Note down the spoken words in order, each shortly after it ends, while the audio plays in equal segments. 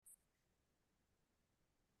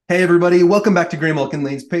Hey everybody, welcome back to Grey Milk and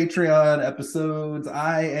Lane's Patreon episodes.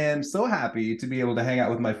 I am so happy to be able to hang out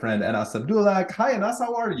with my friend Anas Abdulhak. Hi Anas,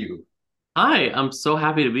 how are you? Hi, I'm so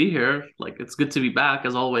happy to be here. It's good to be back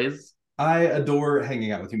as always. I adore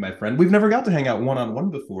hanging out with you, my friend. We've never got to hang out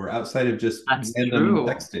one-on-one before outside of just That's random true.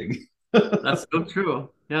 texting. That's so true.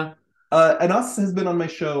 Yeah. Anas has been on my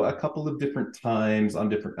show a couple of different times on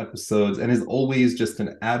different episodes and is always just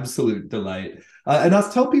an absolute delight.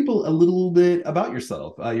 Anas, tell people a little bit about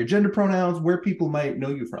yourself, your gender pronouns, where people might know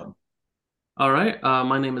you from. All right.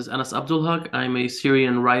 My name is Anas Abdulhak. I'm a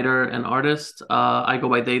Syrian writer and artist. I go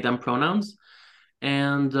by they, them pronouns.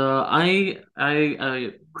 And I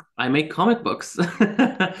make comic books.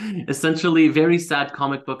 Essentially very sad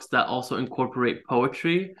comic books that also incorporate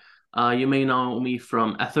poetry. You may know me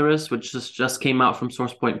from Etheris, which just came out from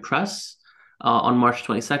SourcePoint Press on March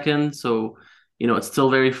 22nd. So, it's still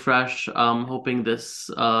very fresh. Hoping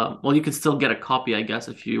well, you can still get a copy, I guess,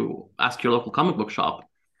 if you ask your local comic book shop.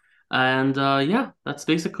 And yeah, that's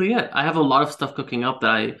basically it. I have a lot of stuff cooking up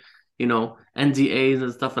that NDAs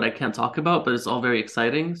and stuff that I can't talk about, but it's all very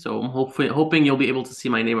exciting. So I'm hoping you'll be able to see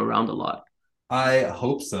my name around a lot. I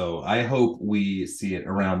hope so. I hope we see it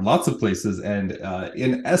around lots of places and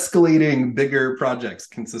in escalating bigger projects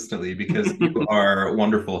consistently because you are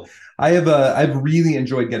wonderful. I've really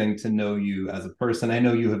enjoyed getting to know you as a person. I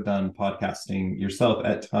know you have done podcasting yourself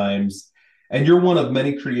at times, and you're one of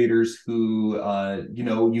many creators who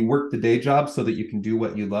you work the day job so that you can do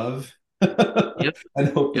what you love Yep, and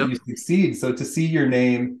hope that yep. you succeed. So to see your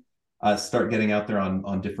name start getting out there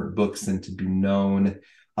on different books and to be known.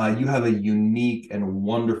 You have a unique and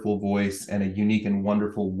wonderful voice and a unique and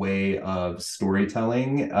wonderful way of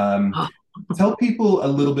storytelling. Tell people a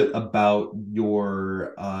little bit about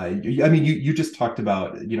your. I mean, you just talked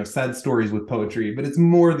about sad stories with poetry, but it's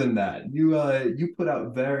more than that. You put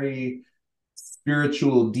out very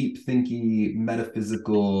spiritual, deep thinking,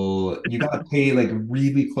 metaphysical. You got to pay like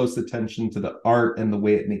really close attention to the art and the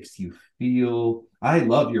way it makes you feel. I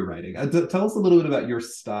love your writing. Tell us a little bit about your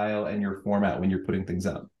style and your format when you're putting things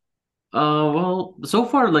up. Well, so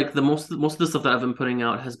far, like the most of the stuff that I've been putting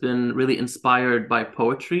out has been really inspired by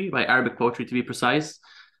poetry, by Arabic poetry to be precise.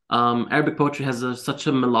 Arabic poetry has such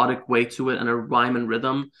a melodic way to it and a rhyme and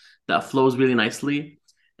rhythm that flows really nicely.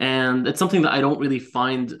 And it's something that I don't really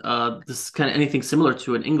find this kind of anything similar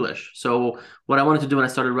to in English. So what I wanted to do when I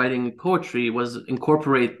started writing poetry was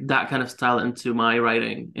incorporate that kind of style into my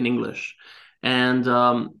writing in English. And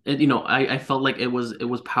I felt like it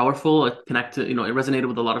was powerful. It connected, it resonated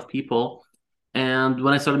with a lot of people. And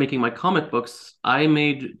when I started making my comic books, I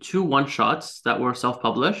made two one shots that were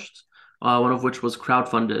self-published, one of which was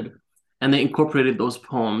crowdfunded, and they incorporated those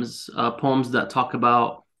poems that talk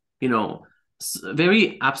about, you know,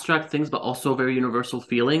 very abstract things, but also very universal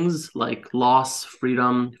feelings like loss,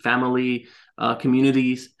 freedom, family,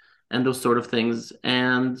 communities, and those sort of things.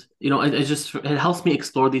 And it helps me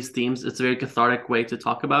explore these themes. It's a very cathartic way to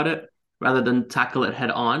talk about it rather than tackle it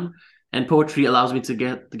head on. And poetry allows me to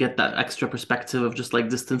get that extra perspective of just like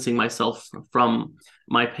distancing myself from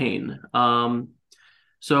my pain.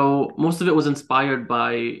 So most of it was inspired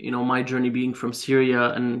by my journey being from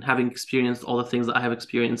Syria and having experienced all the things that I have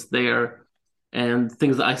experienced there and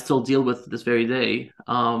things that I still deal with this very day.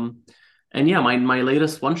 And yeah, my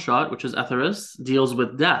latest one shot, which is Etheris, deals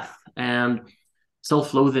with death and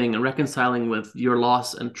self-loathing and reconciling with your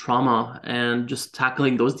loss and trauma and just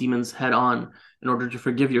tackling those demons head on in order to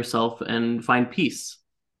forgive yourself and find peace.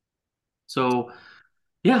 So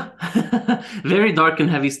yeah, very dark and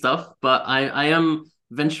heavy stuff, but I am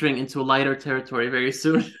venturing into a lighter territory very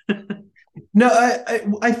soon. No,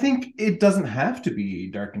 I think it doesn't have to be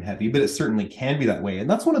dark and heavy, but it certainly can be that way. And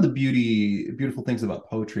that's one of the beautiful things about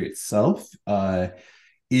poetry itself,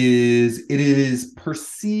 is it is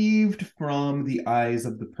perceived from the eyes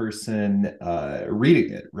of the person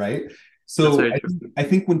reading it, right? That's So very true. I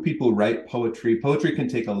think when people write poetry, poetry can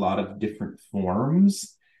take a lot of different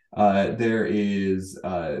forms. There is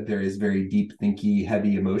very deep, thinky,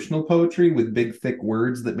 heavy, emotional poetry with big, thick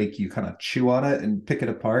words that make you kind of chew on it and pick it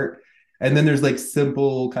apart. And then there's like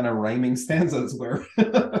simple kind of rhyming stanzas where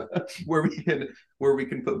where we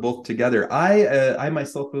can put both together. I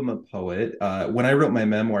myself am a poet. When I wrote my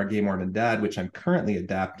memoir, Gay Mormon Dad, which I'm currently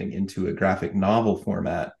adapting into a graphic novel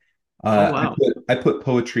format, Oh uh, I wow. put I put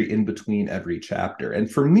poetry in between every chapter. And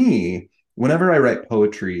for me, whenever I write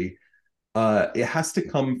poetry, it has to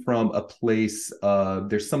come from a place of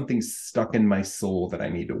there's something stuck in my soul that I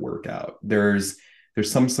need to work out. There's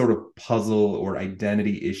some sort of puzzle or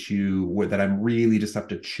identity issue that I'm really just have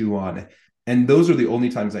to chew on. And those are the only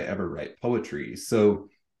times I ever write poetry. So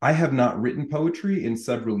I have not written poetry in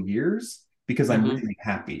several years because I'm Hmm. really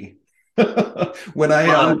happy. when I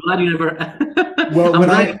Well, I'm glad you never. well I'm when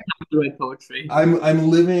glad you I have to write poetry. I'm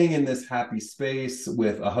living in this happy space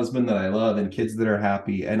with a husband that I love and kids that are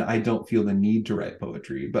happy, and I don't feel the need to write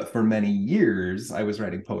poetry. But for many years, I was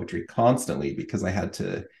writing poetry constantly because I had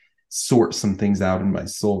to sort some things out in my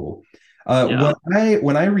soul. Yeah.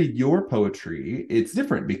 When I read your poetry, it's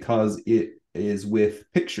different because it is with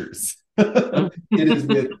pictures. It is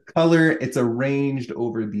with color. It's arranged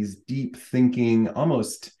over these deep thinking,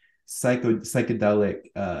 almost psychedelic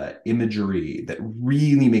imagery that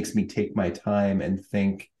really makes me take my time and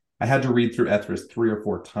think. I had to read through Ethris 3 or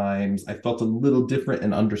 4 times. I felt a little different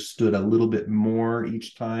and understood a little bit more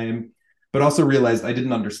each time, but also realized I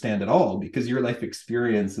didn't understand at all because your life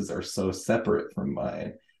experiences are so separate from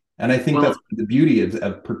mine. And I think that's Well, the beauty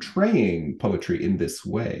of portraying poetry in this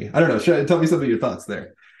way. I don't know. Tell me some of your thoughts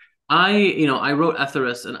there. I wrote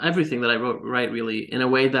Etheris and everything that I write really in a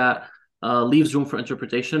way that leaves room for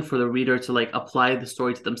interpretation for the reader to like apply the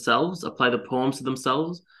story to themselves, apply the poems to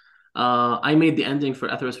themselves. I made the ending for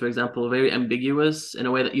Etheris, for example, very ambiguous in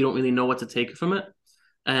a way that you don't really know what to take from it.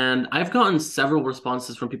 And I've gotten several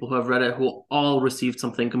responses from people who have read it who all received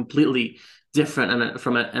something completely different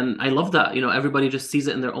from it. And I love that. Everybody just sees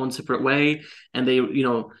it in their own separate way and they,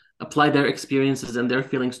 apply their experiences and their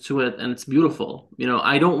feelings to it. And it's beautiful.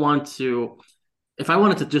 I don't want to, if I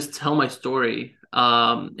wanted to just tell my story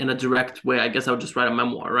in a direct way, I guess I would just write a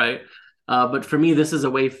memoir, right? But for me, this is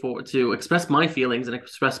a way to express my feelings and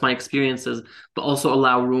express my experiences, but also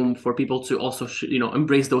allow room for people to also,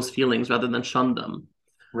 embrace those feelings rather than shun them.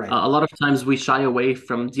 Right. A lot of times we shy away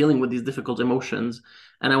from dealing with these difficult emotions,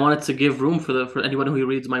 and I wanted to give room for anyone who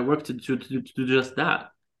reads my work to do just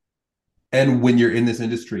that. And when you're in this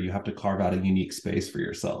industry, you have to carve out a unique space for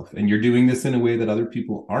yourself. And you're doing this in a way that other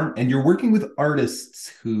people aren't. And you're working with artists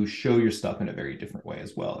who show your stuff in a very different way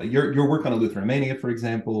as well. Your work on Eleutheromania, for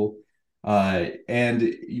example,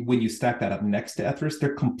 and when you stack that up next to Ethris,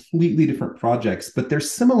 they're completely different projects, but they're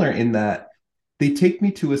similar in that they take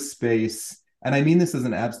me to a space, and I mean this as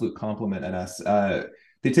an absolute compliment, NS.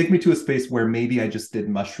 They take me to a space where maybe I just did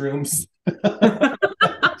mushrooms.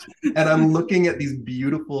 And I'm looking at these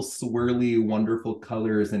beautiful, swirly, wonderful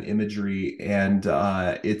colors and imagery, and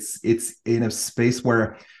it's in a space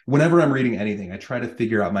where whenever I'm reading anything, I try to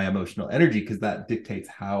figure out my emotional energy because that dictates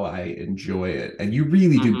how I enjoy it. And you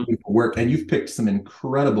really do Mhm. beautiful work, and you've picked some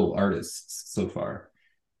incredible artists so far.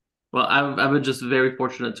 Well, I've been just very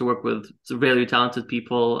fortunate to work with some very talented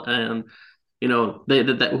people, and they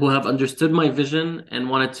who have understood my vision and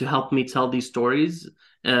wanted to help me tell these stories.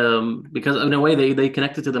 Because in a way they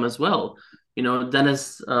connected to them as well.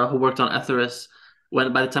 Dennis, who worked on Etheris,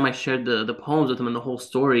 when by the time I shared the poems with him and the whole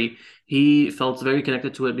story, he felt very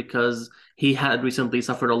connected to it because he had recently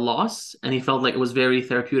suffered a loss, and he felt like it was very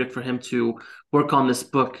therapeutic for him to work on this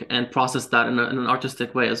book and process that in an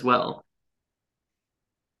artistic way as well.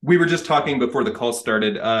 We were just talking before the call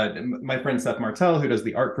started. My friend Seth Martell, who does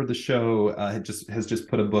the art for the show, has just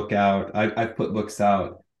put a book out. I've put books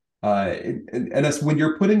out, and as when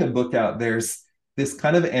you're putting a book out, there's this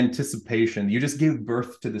kind of anticipation. You just gave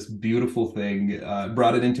birth to this beautiful thing,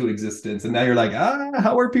 brought it into existence, and now you're like,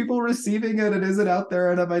 how are people receiving it? And is it out there?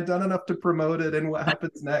 And have I done enough to promote it? And what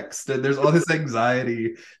happens next? And there's all this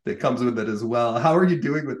anxiety that comes with it as well. How are you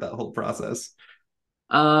doing with that whole process?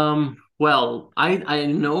 Well, I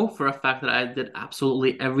know for a fact that I did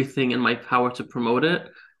absolutely everything in my power to promote it.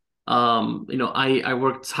 I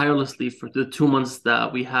worked tirelessly for the 2 months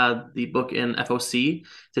that we had the book in FOC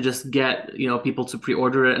to just get, people to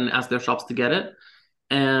pre-order it and ask their shops to get it.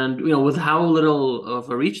 And, with how little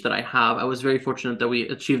of a reach that I have, I was very fortunate that we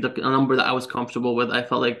achieved a number that I was comfortable with. I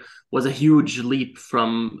felt like was a huge leap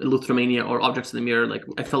from Eleutheromania or Objects in the Mirror. Like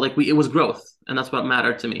I felt like it was growth, and that's what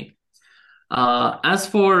mattered to me. As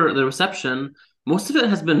for the reception, most of it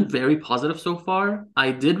has been very positive so far.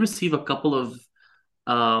 I did receive a couple of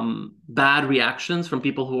bad reactions from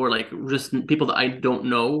people who are like just people that I don't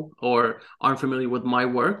know or aren't familiar with my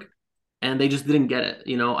work, and they just didn't get it.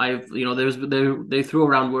 They threw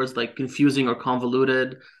around words like confusing or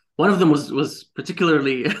convoluted. One of them was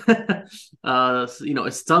particularly,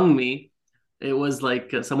 it stung me. It was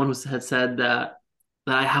like someone who had said that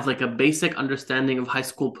I have like a basic understanding of high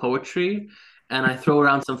school poetry, and I throw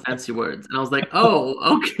around some fancy words, and I was like,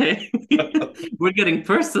 oh, okay, we're getting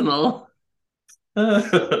personal.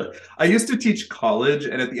 I used to teach college,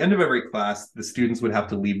 and at the end of every class, the students would have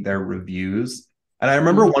to leave their reviews. And I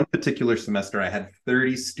remember Mhm. one particular semester, I had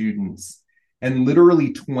 30 students, and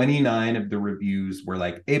literally 29 of the reviews were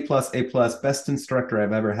like A plus, best instructor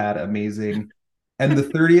I've ever had, amazing. And the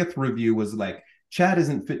 30th review was like Chad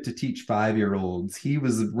isn't fit to teach 5-year-olds. He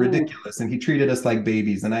was Ooh. ridiculous and he treated us like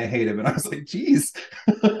babies, and I hate him. And I was like, geez.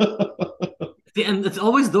 See, and it's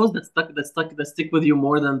always those that stick with you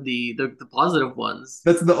more than the positive ones.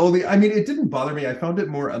 That's the only. I mean, it didn't bother me. I found it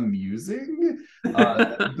more amusing.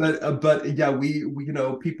 But yeah, we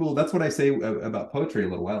people. That's what I say about poetry a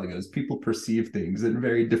little while ago. Is people perceive things in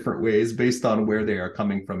very different ways based on where they are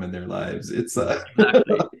coming from in their lives. It's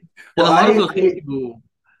Exactly. And well, a lot of those people I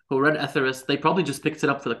who read Etheris, they probably just picked it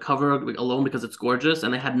up for the cover alone because it's gorgeous,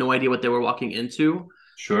 and they had no idea what they were walking into.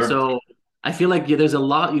 sure. So I feel like there's a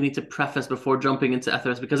lot you need to preface before jumping into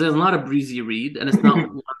Etheris because it's not a breezy read, and it's not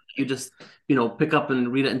one that you just pick up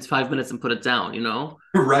and read it in 5 minutes and put it down.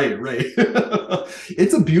 Right, right.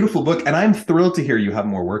 It's a beautiful book, and I'm thrilled to hear you have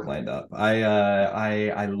more work lined up.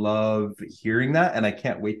 I love hearing that, and I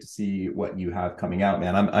can't wait to see what you have coming out,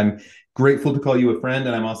 man. I'm grateful to call you a friend,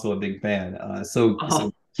 and I'm also a big fan. So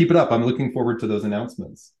Oh, keep it up. I'm looking forward to those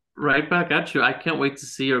announcements. right back at you. I can't wait to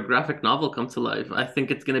see your graphic novel come to life. I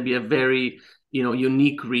think it's going to be a very,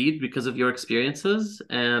 unique read because of your experiences.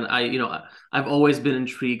 And I've always been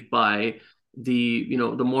intrigued by the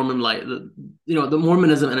Mormon life, the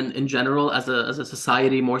Mormonism and in general as a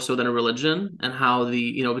society more so than a religion, and how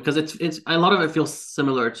because it's a lot of it feels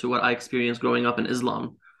similar to what I experienced growing up in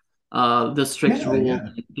Islam. The strict Yeah, rules,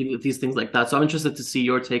 yeah. these things like that. So I'm interested to see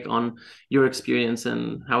your take on your experience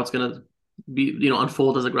and how it's going to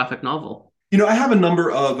unfold as a graphic novel. I have a number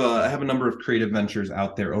of creative ventures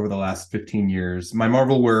out there over the last 15 years. My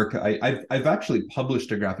Marvel work, I've actually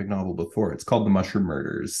published a graphic novel before. It's called The Mushroom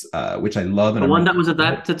Murders, which I love, and The I'm one really that was proud of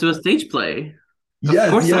it. adapted to a stage play. Of Yes,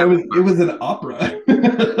 course, yeah, I it was an opera.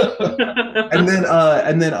 And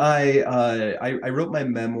then I wrote my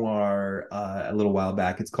memoir a little while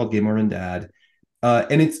back. It's called Gay Mormon Dad.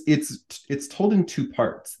 And it's told in two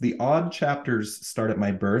parts. The odd chapters start at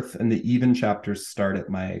my birth, and the even chapters start at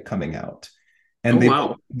my coming out. Oh And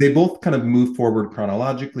wow. they both kind of move forward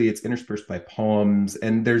chronologically. It's interspersed by poems,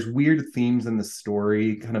 and there's weird themes in the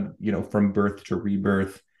story, kind of from birth to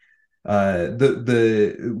rebirth.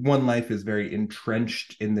 The one life is very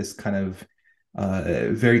entrenched in this kind of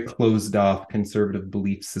very closed off conservative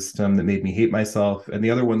belief system that made me hate myself, and the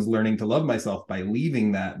other one's learning to love myself by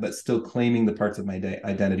leaving that but still claiming the parts of my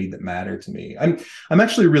identity that matter to me. I'm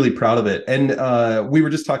actually really proud of it, and we were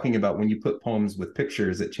just talking about when you put poems with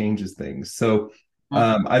pictures, it changes things. So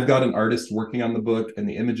I've got an artist working on the book, and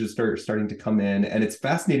the images starting to come in, and it's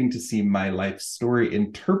fascinating to see my life story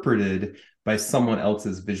interpreted by someone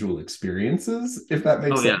else's visual experiences, if that Oh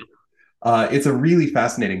makes sense. yeah. It's a really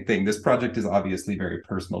fascinating thing. This project is obviously very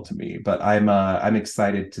personal to me, but I'm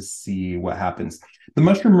excited to see what happens. The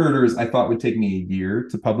Mushroom Murders I thought would take me a year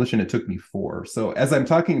to publish, and it took me 4. So as I'm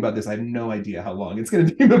talking about this, I have no idea how long it's going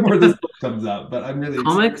to be before this book comes out, but I'm really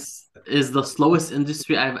excited. Comics is the slowest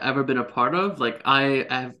industry I've ever been a part of. Like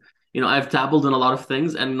I've dabbled in a lot of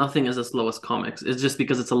things, and nothing is as slow as comics. It's just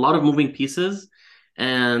because it's a lot of moving pieces,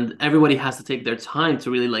 and everybody has to take their time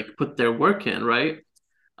to really like put their work in, right?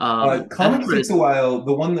 Comics takes Everest. a while.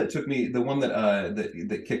 The one that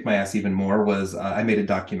kicked my ass even more was I made a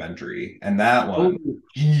documentary, and that Oh, one,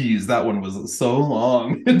 geez, that one was so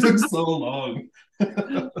long. It took so long.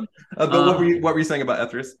 But uh, what were you saying about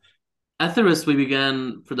Ethris? Etheris, we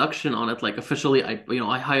began production on it like officially.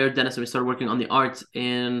 I hired Dennis and we started working on the art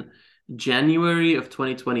in January of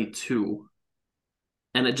 2022,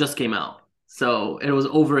 and it just came out. So it was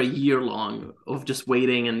over a year long of just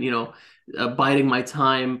waiting and biding my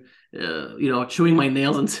time, chewing my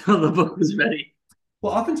nails until the book was ready.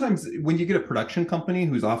 Well, oftentimes when you get a production company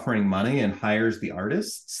who's offering money and hires the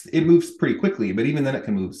artists, it moves pretty quickly, but even then it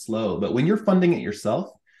can move slow. But when you're funding it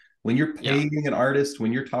yourself, when you're Yeah, paying an artist,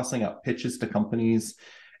 when you're tossing out pitches to companies,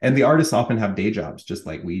 and the artists often have day jobs just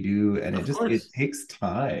like we do, and of it course. takes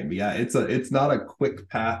time. Yeah, it's not a quick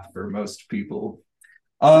path for most people.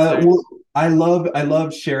 That's very Well, I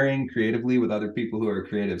love sharing creatively with other people who are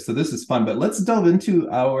creative. So this is fun, but let's delve into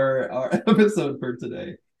our episode for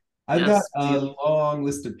today. I've got yes, a please. long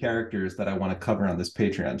list of characters that I want to cover on this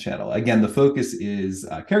Patreon channel. Again, the focus is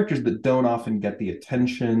characters that don't often get the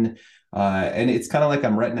attention. And it's kind of like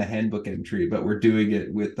I'm writing a handbook entry, but we're doing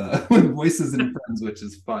it with with voices and friends, which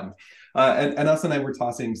is fun. And us and I were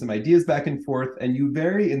tossing some ideas back and forth, and you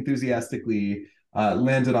very enthusiastically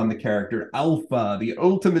landed on the character Alpha, the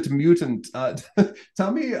ultimate mutant.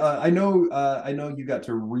 Tell me, I know you got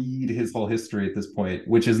to read his whole history at this point,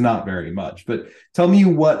 which is not very much, but tell me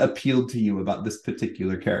what appealed to you about this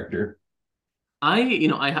particular character.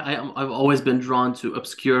 I've always been drawn to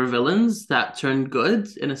obscure villains that turn good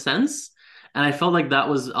in a sense, and I felt like that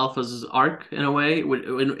was Alpha's arc in a way,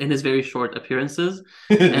 in his very short appearances,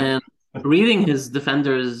 and reading his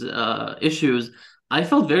Defenders issues, I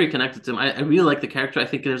felt very connected to him. I really like the character. I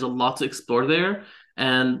think there's a lot to explore there.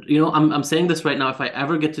 And I'm saying this right now. If I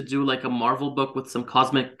ever get to do like a Marvel book with some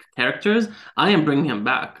cosmic characters, I am bringing him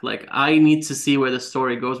back. Like I need to see where the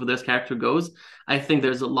story goes, where this character goes. I think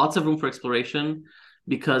there's lots of room for exploration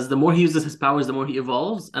because the more he uses his powers, the more he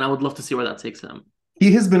evolves, and I would love to see where that takes him.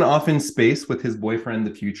 He has been off in space with his boyfriend,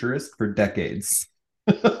 the futurist, for decades.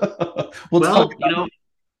 We'll talk Well,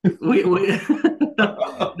 we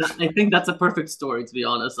I think that's a perfect story, to be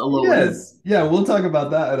honest, alone. Yes. Yeah, we'll talk about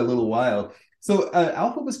that in a little while. So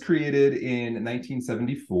Alpha was created in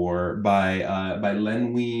 1974 by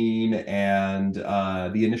Len Wein, and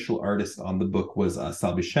the initial artist on the book was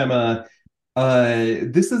Sal Buscema.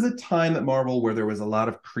 This is a time at Marvel where there was a lot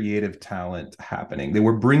of creative talent happening. They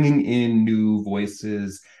were bringing in new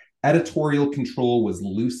voices. Editorial control was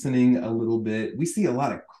loosening a little bit. We see a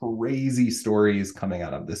lot of crazy stories coming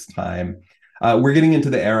out of this time. We're getting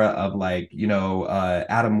into the era of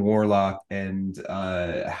Adam Warlock and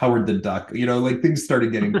Howard the Duck. Like things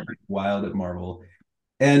started getting pretty wild at Marvel.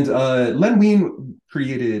 And Len Wein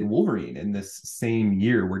created Wolverine in this same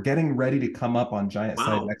year. We're getting ready to come up on Giant Size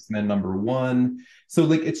Wow. X-Men #1. So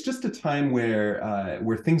like it's just a time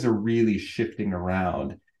where things are really shifting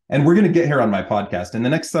around. And we're going to get here on my podcast. In the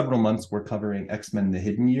next several months, we're covering X-Men: The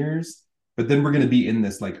Hidden Years. But then we're going to be in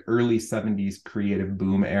this like early 70s creative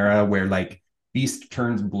boom era where like Beast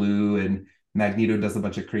turns blue and Magneto does a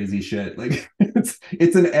bunch of crazy shit. Like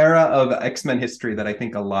it's an era of X-Men history that I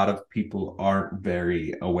think a lot of people aren't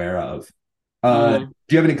very aware of. Mm.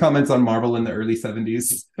 Do you have any comments on Marvel in the early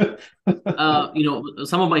 70s?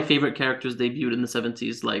 Some of my favorite characters debuted in the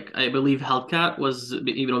 70s. Like I believe Hellcat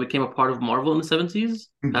became a part of Marvel in the 70s.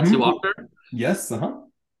 Patsy Mhm. Walker. Yes, uh-huh.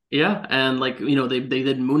 Yeah, and like they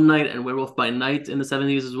did Moon Knight and Werewolf by Night in the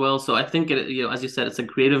 70s as well. So I think as you said, it's a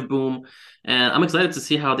creative boom, and I'm excited to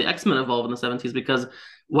see how the X-Men evolve in the 70s because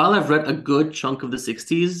while I've read a good chunk of the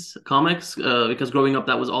 60s comics, because growing up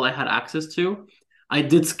that was all I had access to, I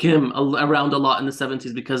did skim around a lot in the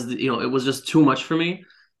 70s because it was just too much for me,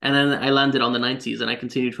 and then I landed on the 90s and I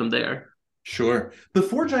continued from there. Sure.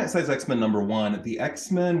 Before Giant Size X-Men #1, the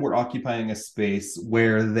X-Men were occupying a space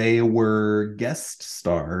where they were guest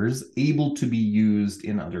stars able to be used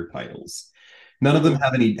in other titles. None of them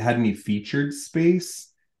Hmm. had any featured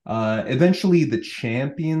space. Eventually, the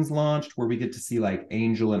Champions launched, where we get to see like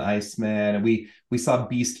Angel and Iceman, and we saw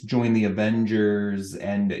Beast join the Avengers,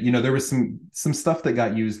 and there was some stuff that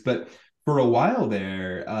got used, but for a while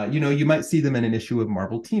there, you might see them in an issue of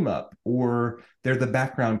Marvel Team Up, or they're the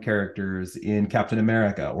background characters in Captain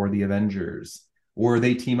America or the Avengers, or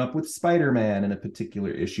they team up with Spider-Man in a particular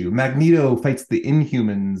issue. Magneto fights the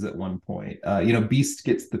Inhumans at one point. Beast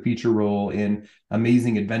gets the feature role in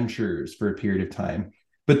Amazing Adventures for a period of time.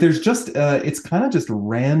 But there's it's kind of just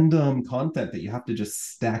random content that you have to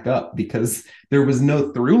just stack up because there was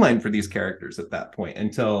no through line for these characters at that point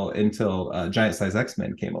until Giant Size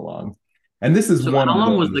X-Men came along. And this is So one how of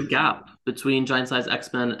long was the those. gap between Giant Size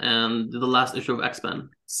X-Men and the last issue of X-Men?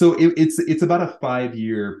 So it's about a 5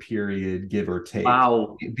 year period, give or take.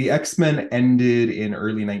 Wow. The X-Men ended in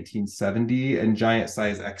early 1970, and Giant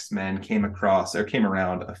Size X-Men came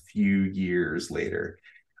around a few years later.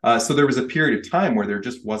 So there was a period of time where there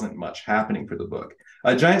just wasn't much happening for the book.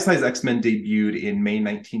 Giant Size X-Men debuted in May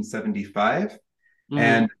 1975,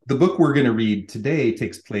 and Hmm. the book we're going to read today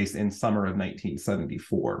takes place in summer of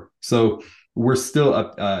 1974. So we're still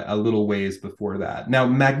a little ways before that. Now,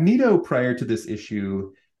 Magneto, prior to this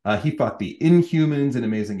issue, he fought the Inhumans in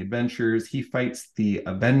Amazing Adventures. He fights the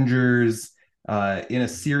Avengers in a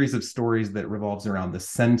series of stories that revolves around the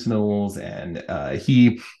Sentinels, and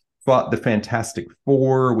he fought the Fantastic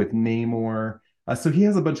Four with Namor. So he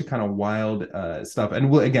has a bunch of kind of wild stuff, and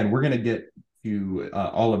we're going to get to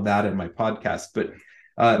all of that in my podcast. But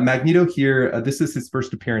Magneto here, this is his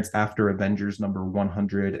first appearance after Avengers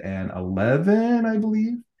 #111, I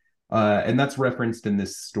believe. And that's referenced in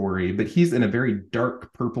this story, but he's in a very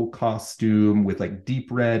dark purple costume with like deep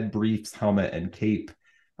red briefs, helmet, and cape.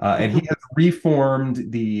 And he has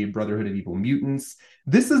reformed the Brotherhood of Evil Mutants.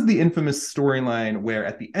 This is the infamous storyline where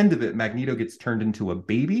at the end of it, Magneto gets turned into a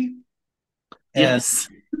baby. And Yes.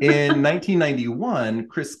 in 1991,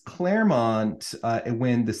 Chris Claremont,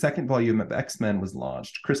 when the second volume of X-Men was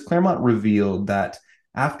launched, Chris Claremont revealed that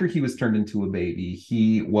after he was turned into a baby,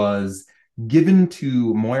 he was given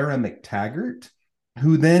to Moira McTaggart,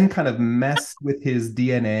 who then kind of messed with his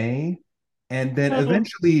DNA. And then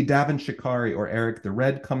eventually Davin Shikari, or Eric the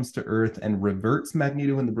Red, comes to Earth and reverts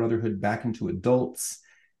Magneto and the Brotherhood back into adults.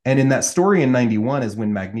 And in that story in 91 is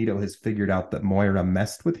when Magneto has figured out that Moira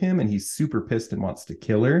messed with him and he's super pissed and wants to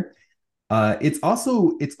kill her. It's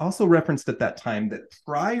also referenced at that time that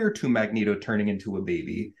prior to Magneto turning into a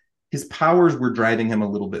baby, his powers were driving him a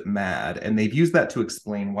little bit mad, and they've used that to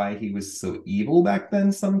explain why he was so evil back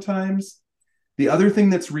then sometimes. The other thing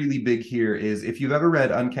that's really big here is if you've ever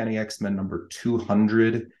read Uncanny X-Men number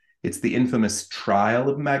 200, it's the infamous trial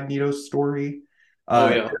of Magneto's story. Oh Uh,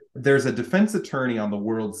 yeah. there's a defense attorney on the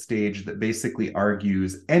world stage that basically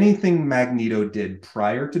argues anything Magneto did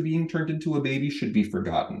prior to being turned into a baby should be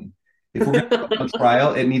forgotten. If we're going to go on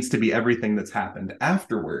trial, it needs to be everything that's happened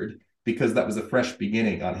afterward because that was a fresh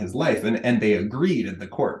beginning on his life, and they agreed in the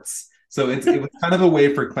courts. So it was kind of a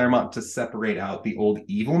way for Claremont to separate out the old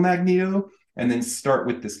evil Magneto and then start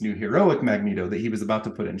with this new heroic Magneto that he was about to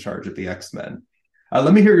put in charge of the X-Men.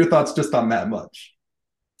 Let me hear your thoughts just on that much.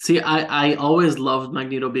 See, I always loved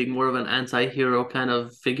Magneto being more of an anti-hero kind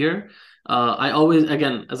of figure. I always,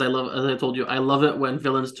 again, as I told you, I love it when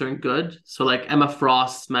villains turn good. So like Emma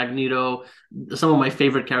Frost, Magneto, some of my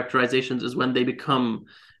favorite characterizations is when they become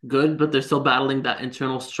good, but they're still battling that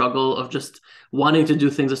internal struggle of just wanting to do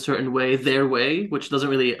things a certain way, their way, which doesn't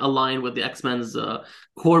really align with the X-Men's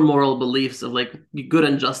core moral beliefs of like good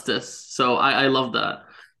and justice. So I love that.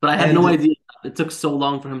 But I had no And idea it took so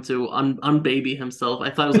long for him to unbaby himself.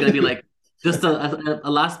 I thought it was gonna be like just a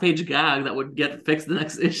last page gag that would get fixed the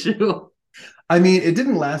next issue. I mean, it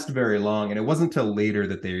didn't last very long, and it wasn't until later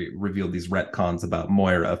that they revealed these retcons about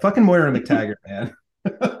Moira. Fucking Moira McTaggart, man.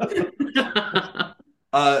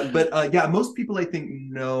 But yeah, most people I think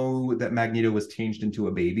know that Magneto was changed into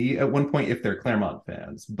a baby at one point if they're Claremont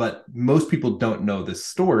fans, but most people don't know this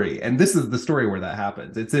story. And this is the story where that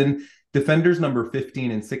happens. It's in Defenders number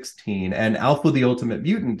 15 and 16, and Alpha the Ultimate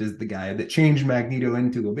Mutant is the guy that changed Magneto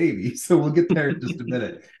into a baby. So we'll get there in just a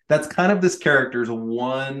minute. That's kind of this character's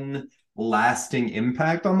one lasting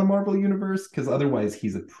impact on the Marvel universe because otherwise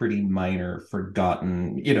he's a pretty minor,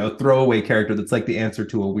 forgotten, throwaway character that's like the answer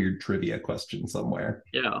to a weird trivia question somewhere.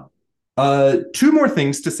 Yeah. Two more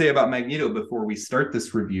things to say about Magneto before we start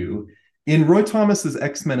this review. In Roy Thomas's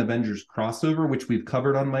X-Men Avengers crossover, which we've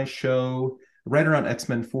covered on my show, right around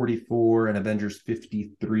X-Men 44 and Avengers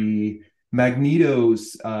 53,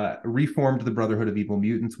 Magneto's reformed the Brotherhood of Evil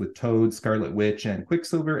Mutants with Toad, Scarlet Witch, and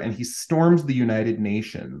Quicksilver, and he storms the United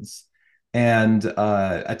Nations and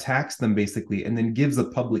attacks them basically, and then gives a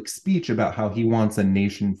public speech about how he wants a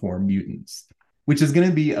nation for mutants, which is going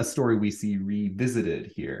to be a story we see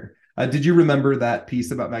revisited here. Did you remember that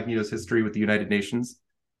piece about Magneto's history with the United Nations?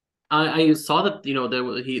 I saw that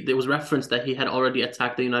there was reference that he had already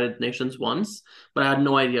attacked the United Nations once, but I had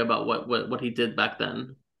no idea about what he did back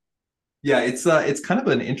then. Yeah, it's kind of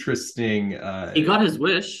an interesting He got his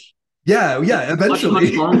wish. yeah, Much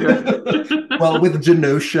eventually. longer. Well, with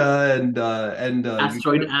Genosha and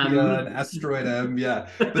Asteroid Utopia and M. Asteroid M, yeah.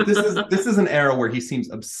 But this is an era where he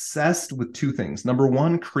seems obsessed with two things. Number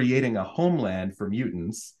one, creating a homeland for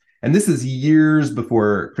mutants. And this is years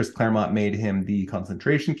before Chris Claremont made him the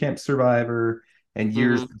concentration camp survivor, and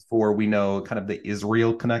years Hmm. before we know kind of the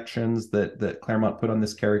Israel connections that Claremont put on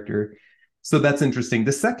this character. So that's interesting.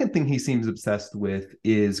 The second thing he seems obsessed with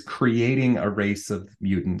is creating a race of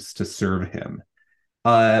mutants to serve him.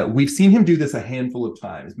 We've seen him do this a handful of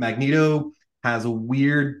times. Magneto has a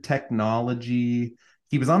weird technology.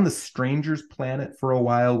 He was on the Stranger's planet for a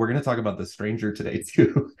while. We're going to talk about the Stranger today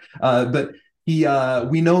too. But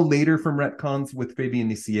we know later from retcons with Fabian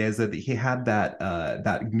Nicieza that he had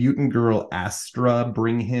that mutant girl Astra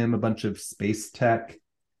bring him a bunch of space tech.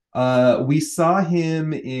 We saw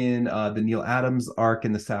him in the Neil Adams arc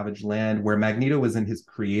in the Savage Land, where Magneto was in his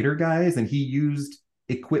creator guise, and he used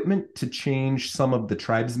equipment to change some of the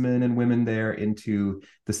tribesmen and women there into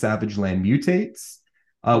the Savage Land mutates.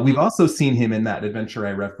 We've Hmm. also seen him in that adventure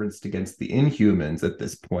I referenced against the Inhumans at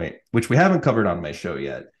this point, which we haven't covered on my show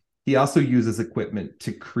yet. He also uses equipment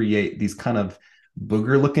to create these kind of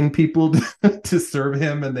booger looking people to serve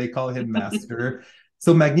him, and they call him Master.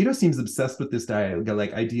 So Magneto seems obsessed with this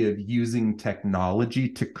idea of using technology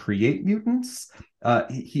to create mutants.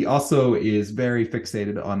 He also is very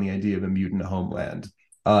fixated on the idea of a mutant homeland.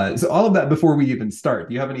 So all of that before we even start.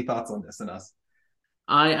 Do you have any thoughts on this and us?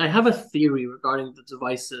 I have a theory regarding the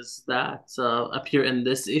devices that appear in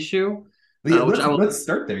this issue, But yeah, which let's I will. let's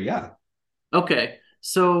start there. Yeah. Okay,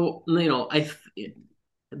 so he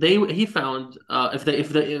found if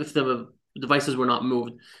the devices were not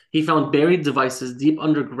moved, he found buried devices deep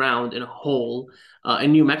underground in a hole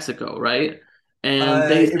in New Mexico, right?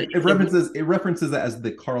 And they It references it as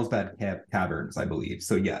the Carlsbad Caverns, I believe.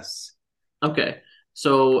 So yes. okay,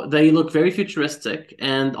 so they look very futuristic,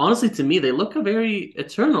 and honestly, to me, they look very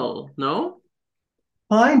eternal. No?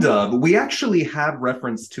 Kind of. We actually have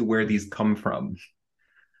reference to where these come from.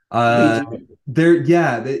 Uh, Legion.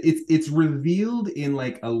 it's revealed in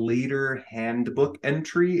like a later handbook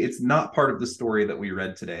entry. It's not part of the story that we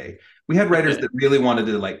read today. We had writers Okay. that really wanted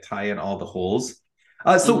to like tie in all the holes.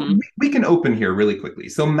 So Mm-hmm. we can open here really quickly.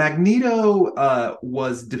 So Magneto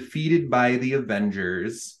was defeated by the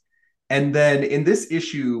Avengers, and then in this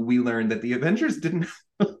issue we learned that the Avengers didn't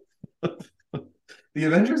the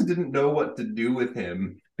Avengers didn't know what to do with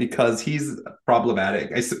him because he's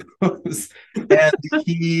problematic, I suppose. And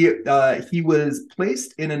he was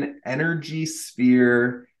placed in an energy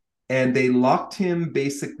sphere, and they locked him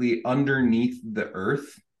basically underneath the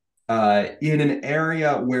earth, in an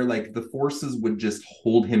area where like the forces would just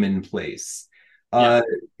hold him in place. Yeah. Uh,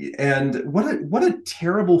 and what a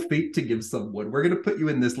terrible fate to give someone. We're gonna put you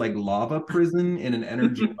in this like lava prison in an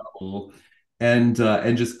energy bubble, and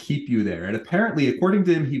just keep you there. And apparently, according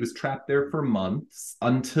to him, he was trapped there for months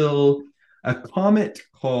until a comet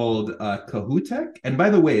called Kahutek. And by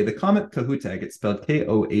the way, the comet Kahutek, it's spelled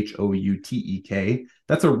Kohoutek.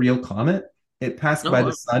 That's a real comet. It passed Oh, by the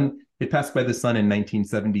wow. sun. It passed by the sun in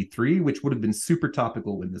 1973, which would have been super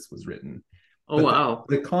topical when this was written. Oh, But wow.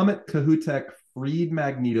 the comet Kahutek freed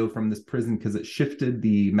Magneto from this prison because it shifted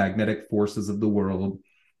the magnetic forces of the world.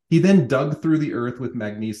 He then dug through the earth with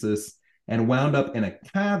magnesis and wound up in a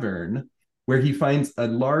cavern where he finds a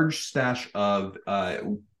large stash of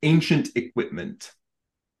ancient equipment.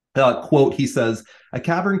 Quote, he says, a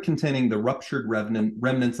cavern containing the ruptured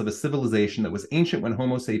remnants of a civilization that was ancient when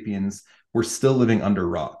Homo sapiens were still living under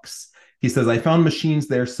rocks. He says, I found machines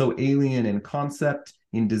there so alien in concept,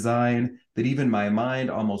 in design, that even my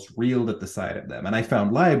mind almost reeled at the sight of them. And I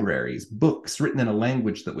found libraries, books written in a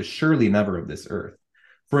language that was surely never of this earth. See,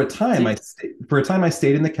 For a time, I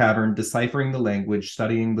stayed in the cavern, deciphering the language,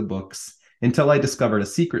 studying the books, until I discovered a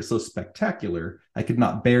secret so spectacular I could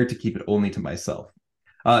not bear to keep it only to myself.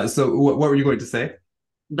 So, what were you going to say?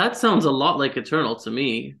 that sounds a lot like Eternal to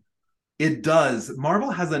me. It does.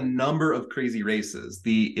 Marvel has a number of crazy races: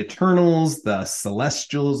 the Eternals, the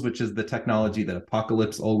Celestials, which is the technology that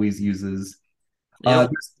Apocalypse always uses.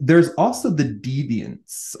 Yep. There's also the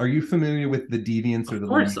Deviants. Are you familiar with the Deviants or Of the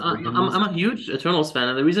course, I'm Lemurians? a huge Eternals fan,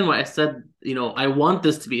 and the reason why I said, I want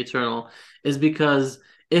this to be Eternal is because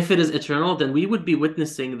if it is Eternal, then we would be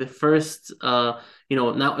witnessing the first, now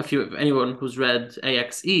if anyone who's read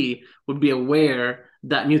AXE would be aware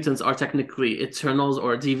that mutants are technically Eternals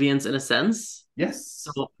or Deviants in a sense. Yes,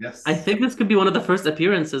 So I yes. think this could be one of the first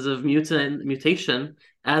appearances of mutation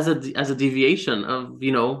as a deviation of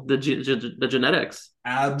the genetics.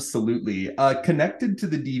 Absolutely. Connected to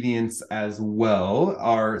the deviants as well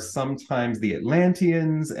are sometimes the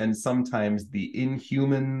Atlanteans and sometimes the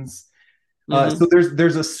Inhumans. So Hmm.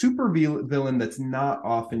 there's a super villain that's not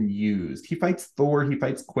often used. He fights Thor, he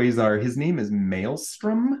fights Quasar. His name is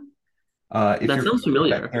Maelstrom. If That you're sounds familiar with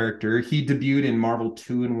that familiar. character, he debuted in Marvel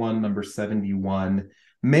 2-in-1, number 71.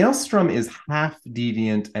 Maelstrom is half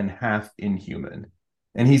deviant and half inhuman,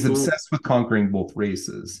 and he's Ooh. obsessed with conquering both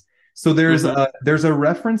races. So Hmm. there's a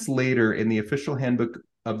reference later in the official handbook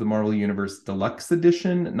of the Marvel Universe Deluxe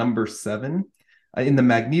Edition, number 7, in the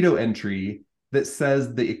Magneto entry that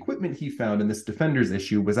says the equipment he found in this Defenders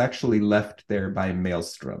issue was actually left there by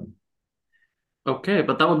Maelstrom. Okay,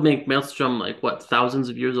 but that would make Maelstrom like what, thousands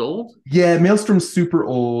of years old? Yeah, Maelstrom's super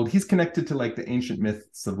old. He's connected to like the ancient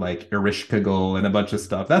myths of like Erishkigal and a bunch of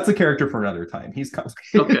stuff. That's a character for another time. He's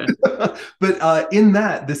complicated. Okay. But in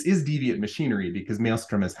that, this is deviant machinery because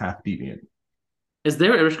Maelstrom is half deviant. Is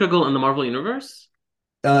there Ereshkigal in the Marvel Universe?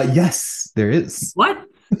 Yes, there is. What?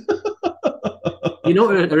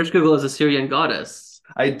 Ereshkigal is a Syrian goddess.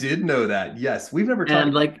 I did know that. Yes, we've never talked And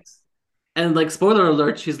about like and like spoiler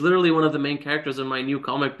alert, she's literally one of the main characters in my new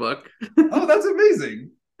comic book. Oh, that's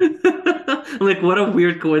amazing. Like what a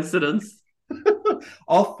weird coincidence.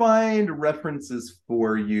 I'll find references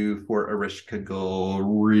for you for Erishkigal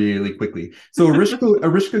really quickly. So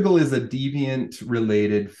Erishkigal is a deviant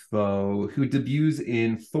related foe who debuts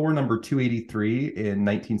in Thor number 283 in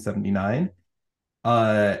 1979.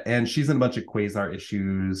 And she's in a bunch of Quasar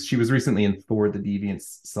issues. She was recently in Thor the Deviant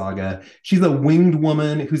Saga. She's a winged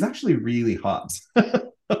woman who's actually really hot.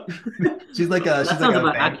 That She's like sounds a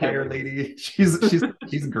about vampire accurate. lady. She's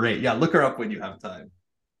great. Yeah, look her up when you have time.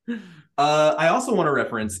 I also want to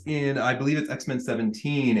reference in, I believe it's X-Men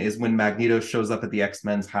 17, is when Magneto shows up at the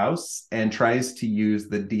X-Men's house and tries to use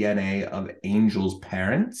the DNA of Angel's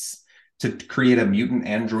parents to create a mutant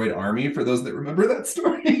android army, for those that remember that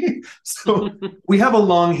story. So we have a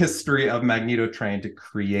long history of Magneto trying to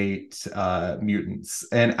create mutants,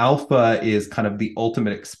 and Alpha is kind of the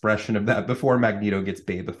ultimate expression of that before Magneto gets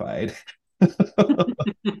babified.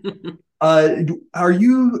 Are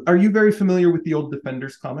you very familiar with the old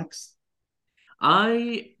Defenders comics?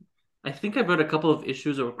 I I think I've read a couple of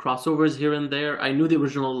issues or crossovers here and there. I knew the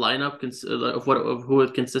original lineup of who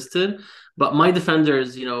it consisted, but my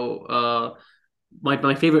Defenders,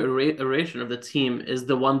 my favorite iteration of the team is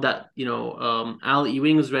the one that Al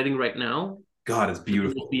Ewing is writing right now, God, it's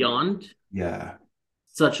Defenders beautiful. Beyond. Yeah.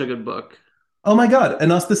 Such a good book. Oh my God.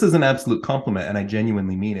 And us, this is an absolute compliment, and I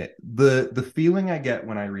genuinely mean it. The feeling I get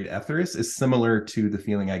when I read Etheris is similar to the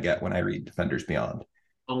feeling I get when I read Defenders Beyond.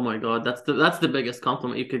 Oh my God, that's the biggest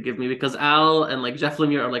compliment you could give me because Al and like Jeff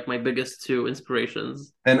Lemire are like my biggest two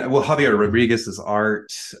inspirations. And well, Javier Rodriguez's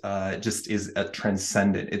art just is a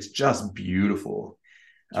transcendent. It's just beautiful.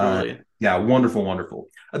 Uh, Truly. yeah, wonderful, wonderful.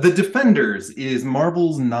 The Defenders is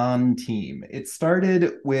Marvel's non-team. It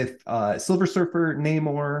started with Silver Surfer,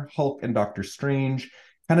 Namor, Hulk, and Doctor Strange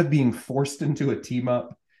kind of being forced into a team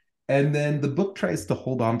up. And then the book tries to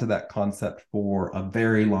hold on to that concept for a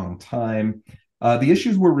very long time. The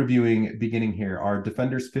issues we're reviewing beginning here are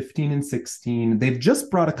Defenders 15 and 16. They've just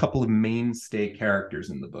brought a couple of mainstay characters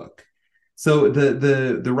in the book. So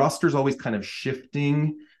the roster's always kind of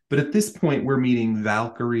shifting, but at this point we're meeting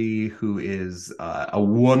Valkyrie, who is a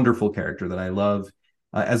wonderful character that I love,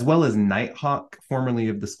 as well as Nighthawk, formerly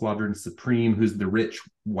of the Squadron Supreme, who's the rich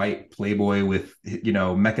white playboy with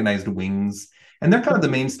mechanized wings. And they're kind of the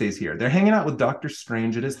mainstays here. They're hanging out with Doctor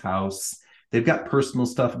Strange at his house. They've got personal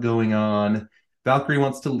stuff going on. Valkyrie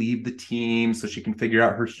wants to leave the team so she can figure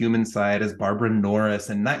out her human side as Barbara Norris,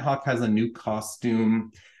 and Nighthawk has a new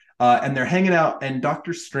costume. And they're hanging out, and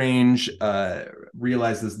Doctor Strange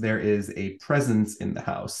realizes there is a presence in the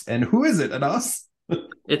house. And who is it? And us?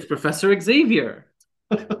 It's Professor Xavier.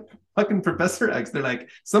 Fucking Professor X. They're like,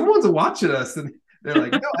 someone's watching us. And they're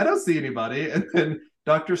like, no, I don't see anybody. And then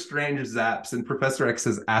Doctor Strange zaps, and Professor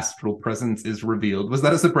X's astral presence is revealed. Was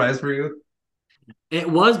that a surprise for you? It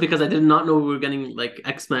was because I did not know we were getting like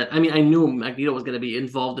X-Men. I mean, I knew Magneto was going to be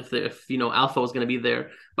involved if Alpha was going to be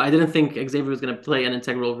there, but I didn't think Xavier was going to play an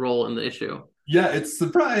integral role in the issue. Yeah, it's a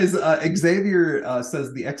surprise. Xavier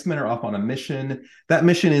says the X-Men are off on a mission. That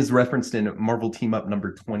mission is referenced in Marvel Team Up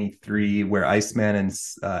number 23, where Iceman and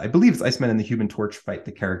I believe it's Iceman and the Human Torch fight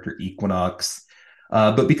the character Equinox.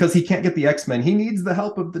 But because he can't get the X-Men, he needs the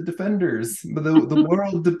help of the Defenders. The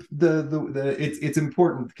world, it's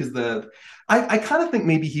important because I kind of think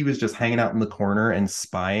maybe he was just hanging out in the corner and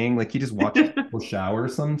spying. Like he just watches people shower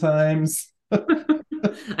sometimes.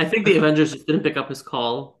 I think the Avengers just didn't pick up his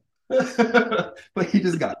call. But he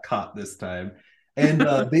just got caught this time. And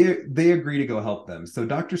they agree to go help them. So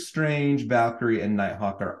Doctor Strange, Valkyrie, and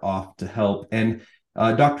Nighthawk are off to help. And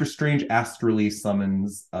Doctor Strange astrally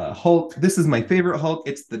summons Hulk. This is my favorite Hulk.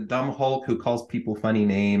 It's the dumb Hulk who calls people funny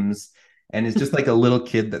names and is just like a little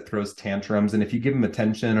kid that throws tantrums. And if you give him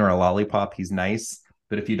attention or a lollipop, he's nice.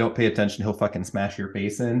 But if you don't pay attention, he'll fucking smash your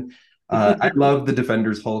face in. I love the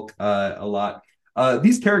Defenders Hulk a lot.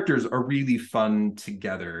 These characters are really fun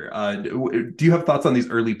together. Do you have thoughts on these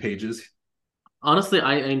early pages? Honestly,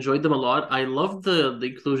 I enjoyed them a lot. I love the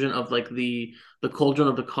inclusion of like the cauldron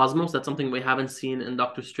of the cosmos. That's something we haven't seen in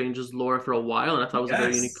Doctor Strange's lore for a while, and I thought it was a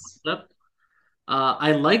very unique Yes. concept.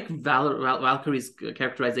 I like Valkyrie's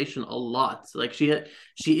characterization a lot. Like she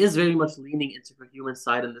is very much leaning into her human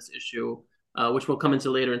side in this issue, which will come into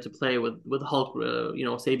later into play with Hulk,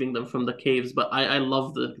 saving them from the caves. But I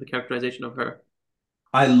love the characterization of her.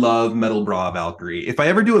 I love Metal Bra Valkyrie. If I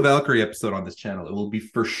ever do a Valkyrie episode on this channel, it will be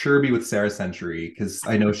for sure be with Sarah Century because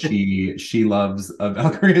I know she loves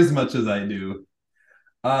Valkyrie as much as I do.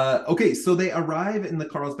 Okay, so they arrive in the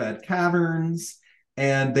Carlsbad Caverns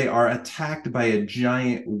and they are attacked by a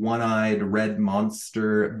giant one-eyed red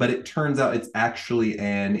monster, but it turns out it's actually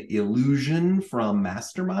an illusion from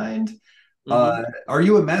Mastermind. Hmm. Are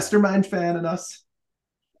you a Mastermind fan in us?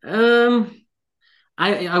 Um,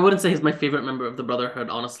 I wouldn't say he's my favorite member of the Brotherhood,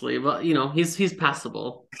 honestly, but he's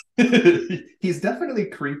passable. He's definitely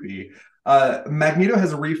creepy. Magneto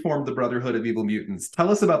has reformed the Brotherhood of Evil Mutants. Tell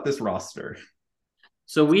us about this roster.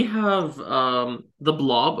 So we have the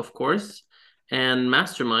Blob, of course, and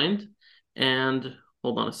Mastermind, and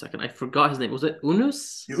hold on a second, I forgot his name. Was it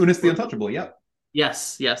Unus? Unis the Or Untouchable, yep.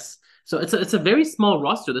 yes, yes. So it's a very small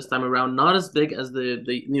roster this time around, not as big as the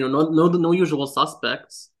no usual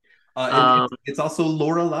suspects. And Um, it's also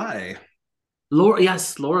Lorelei. Laura,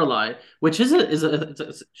 yes, Lorelei, which she's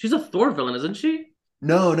a Thor villain, isn't she?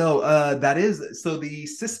 No, no, that is so the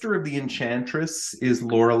sister of the Enchantress is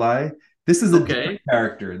Lorelei. This is a different Okay.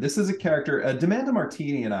 character. This is a character. Demanda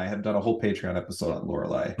Martini and I have done a whole Patreon episode on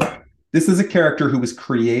Lorelei. This is a character who was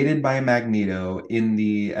created by Magneto in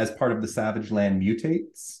the as part of the Savage Land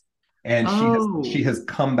mutates. and she Oh, has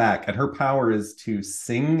come back, and her power is to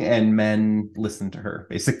sing, and men listen to her.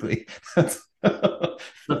 Basically, that's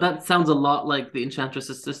but that sounds a lot like the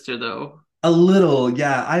Enchantress's sister, though. a little.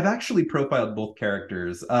 Yeah, I've actually profiled both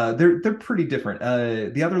characters. They're pretty different.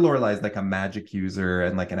 The other Lorelai is like a magic user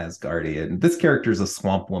and like an Asgardian. This character is a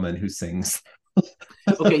swamp woman who sings.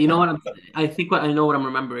 Okay, you know what? I think what I know what I'm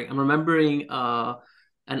remembering. I'm remembering an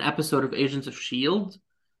episode of Agents of Shield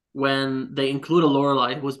when they include a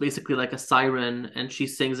Lorelai who was basically like a siren and she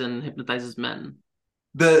sings and hypnotizes men.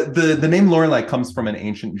 The name Lorelei comes from an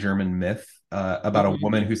ancient German myth about a Hmm.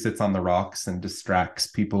 woman who sits on the rocks and distracts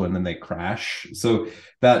people, and then they crash. So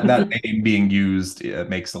that name being used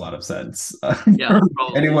makes a lot of sense Yeah,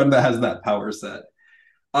 for anyone probably. that has that power set.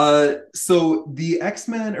 So the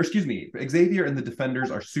X-Men, or excuse me, Xavier and the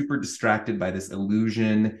Defenders are super distracted by this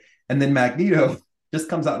illusion, and then Magneto just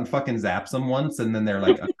comes out and fucking zaps them once, and then they're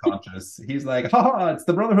like unconscious. He's like, "Ha! It's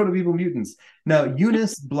the Brotherhood of Evil Mutants." Now,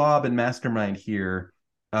 Eunice, Blob, and Mastermind here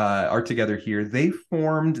are together here. They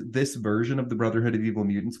formed this version of the Brotherhood of Evil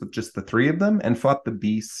Mutants with just the three of them, and fought the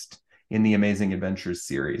Beast in the Amazing Adventures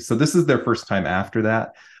series. So this is their first time after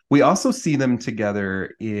that. We also see them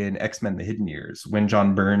together in X-Men: The Hidden Years when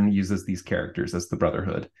John Byrne uses these characters as the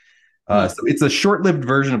Brotherhood. Hmm. So it's a short-lived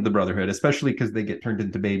version of the Brotherhood, especially because they get turned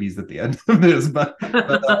into babies at the end of this. But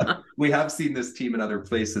we have seen this team in other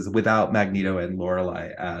places without Magneto and Lorelei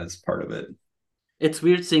as part of it. It's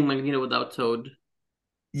weird seeing Magneto without Toad.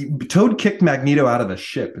 Toad kicked Magneto out of a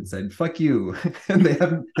ship and said, "Fuck you," and they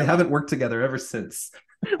haven't worked together ever since.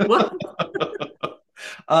 What?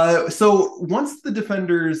 So once the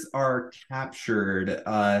defenders are captured,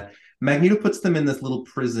 Magneto puts them in this little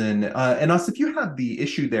prison. And us, if you have the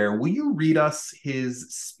issue there, will you read us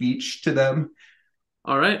his speech to them?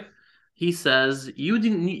 All right. He says, you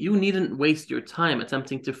needn't waste your time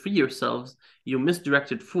attempting to free yourselves, you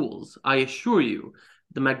misdirected fools. I assure you,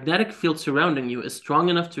 the magnetic field surrounding you is strong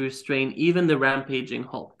enough to restrain even the rampaging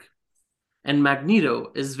Hulk. And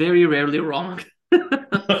Magneto is very rarely wrong,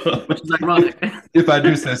 which is if, ironic. if I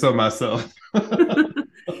do say so myself.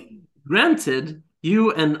 Granted,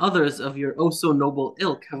 you and others of your oh so noble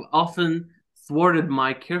ilk have often thwarted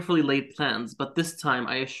my carefully laid plans, but this time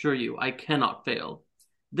I assure you I cannot fail.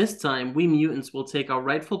 This time, we mutants will take our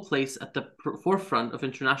rightful place at the forefront of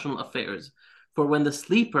international affairs. For when the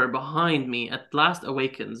sleeper behind me at last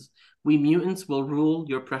awakens, we mutants will rule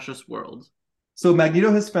your precious world. So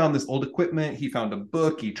Magneto has found this old equipment. He found a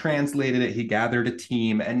book. He translated it. He gathered a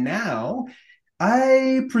team, and now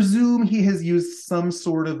I presume he has used some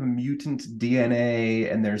sort of mutant DNA,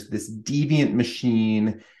 and there's this deviant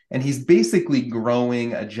machine, and he's basically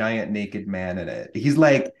growing a giant naked man in it. He's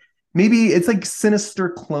like, maybe it's like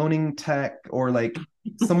sinister cloning tech, or like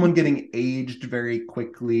someone getting aged very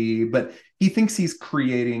quickly, but he thinks he's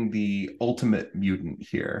creating the ultimate mutant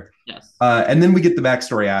here. Yes. And then we get the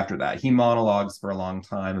backstory after that. He monologues for a long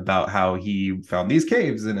time about how he found these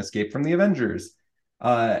caves and escaped from the Avengers.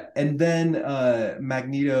 And then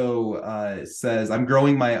Magneto says, "I'm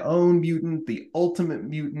growing my own mutant, the ultimate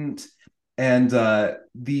mutant." And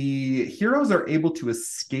the heroes are able to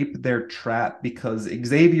escape their trap because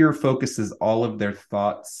Xavier focuses all of their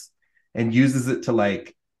thoughts and uses it to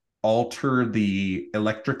like alter the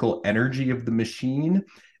electrical energy of the machine.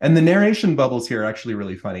 And the narration bubbles here are actually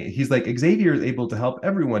really funny. He's like, Xavier is able to help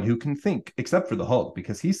everyone who can think, except for the Hulk,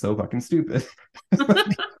 because he's so fucking stupid.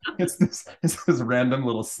 It's this random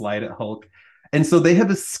little slide at Hulk. And so they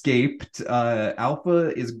have escaped.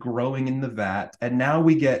 Alpha is growing in the vat. And now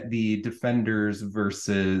we get the Defenders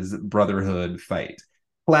versus Brotherhood fight.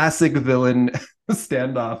 Classic villain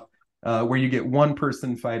standoff where you get one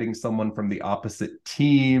person fighting someone from the opposite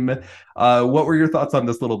team. What were your thoughts on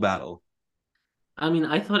this little battle? I mean,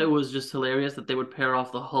 I thought it was just hilarious that they would pair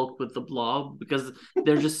off the Hulk with the Blob because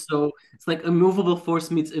they're just so it's like immovable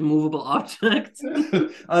force meets immovable object.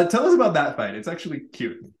 Tell us about that fight. It's actually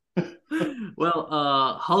cute.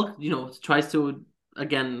 Well, Hulk, tries to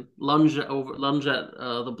again lunge at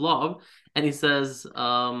the Blob, and he says,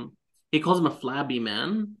 he calls him a flabby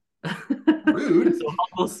man. Rude. So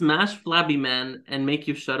Hulk will smash flabby man and make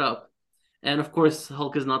you shut up. And of course,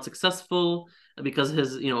 Hulk is not successful because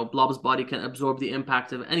his, Blob's body can absorb the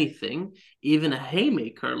impact of anything, even a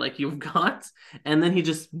haymaker like you've got. And then he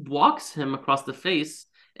just walks him across the face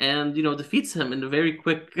and, defeats him in a very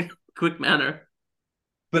quick manner.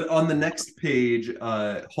 But on the next page,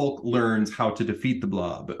 Hulk learns how to defeat the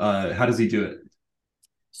Blob. How does he do it?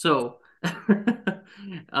 So,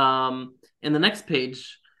 in the next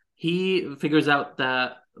page, he figures out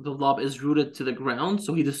that the blob is rooted to the ground,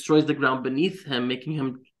 so he destroys the ground beneath him, making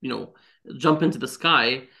him, jump into the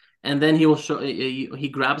sky. and then he will show he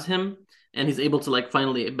grabs him, and he's able to like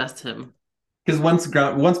finally best him. Because once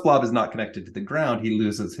Blob is not connected to the ground, he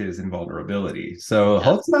loses his invulnerability. So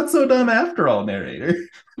Hulk's Yes. not so dumb after all, narrator.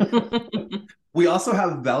 We also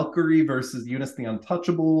have Valkyrie versus Eunice the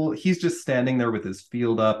Untouchable. He's just standing there with his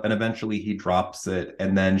field up, and eventually he drops it,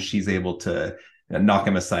 and then she's able to knock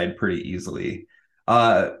him aside pretty easily.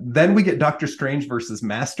 Then we get Doctor Strange versus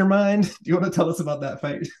Mastermind. Do you want to tell us about that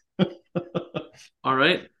fight? All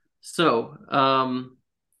right. So,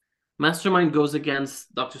 Mastermind goes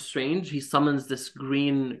against Doctor Strange. He summons this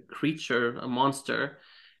green creature, a monster,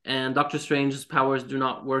 and Doctor Strange's powers do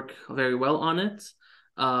not work very well on it.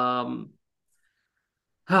 Um,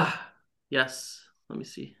 yes, let me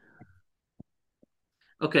see.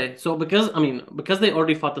 Okay, so because they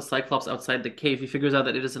already fought the Cyclops outside the cave, he figures out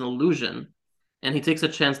that it is an illusion, and he takes a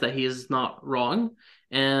chance that he is not wrong,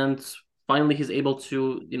 and finally he's able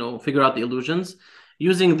to, figure out the illusions.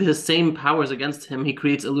 Using his same powers against him, he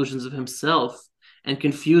creates illusions of himself and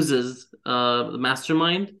confuses the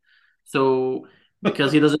Mastermind. So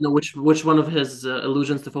because he doesn't know which one of his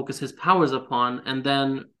illusions to focus his powers upon, and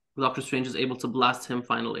then Doctor Strange is able to blast him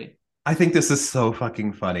finally. I think this is so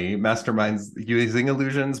fucking funny. Mastermind's using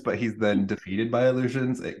illusions, but he's then defeated by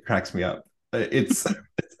illusions. It cracks me up. It's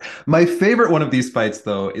my favorite one of these fights,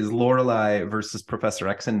 though, is Lorelei versus Professor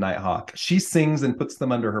X and Nighthawk. She sings and puts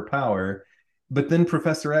them under her power, but then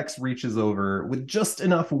Professor X reaches over with just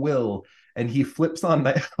enough will, and he flips on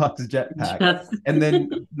Nighthawk's jetpack, Yes. and then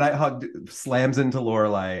Nighthawk slams into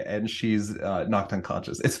Lorelei, and she's knocked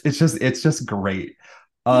unconscious. It's just great.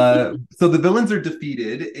 So the villains are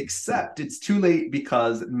defeated, except it's too late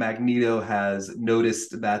because Magneto has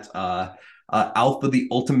noticed that Alpha, the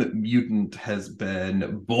ultimate mutant, has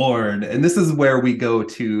been born. And this is where we go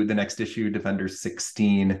to the next issue, Defenders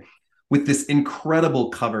 16, with this incredible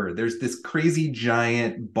cover. There's this crazy,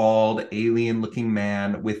 giant, bald, alien looking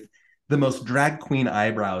man with the most drag queen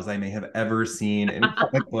eyebrows I may have ever seen in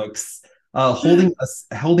comic books.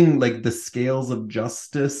 Holding like the scales of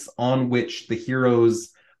justice on which the heroes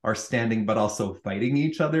are standing, but also fighting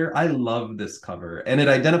each other. I love this cover, and it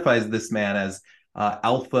identifies this man as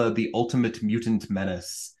Alpha, the ultimate mutant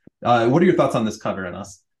menace. What are your thoughts on this cover, and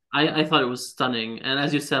us? I thought it was stunning. And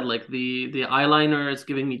as you said, like the eyeliner is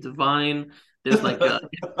giving me divine. There's like a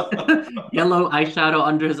yellow eyeshadow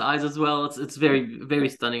under his eyes as well. It's very, very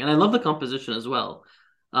stunning. And I love the composition as well.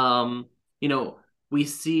 Um, you know, we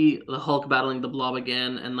see the Hulk battling the Blob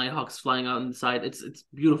again and Nighthawk's flying out inside. It's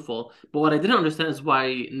beautiful. But what I didn't understand is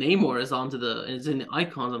why Namor is in the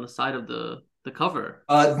icons on the side of the cover.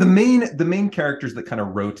 The main characters that kind of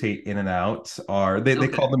rotate in and out are they Okay.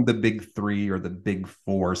 call them the big three or the big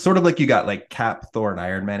four, sort of like you got like Cap, Thor, and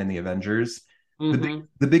Iron Man in the Avengers. Mm-hmm.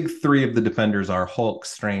 The big three of the Defenders are Hulk,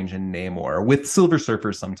 Strange, and Namor, with Silver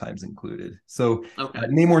Surfer sometimes included. So Okay.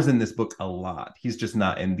 Namor's in this book a lot. He's just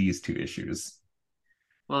not in these two issues.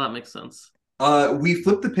 Well, that makes sense. We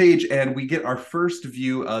flip the page and we get our first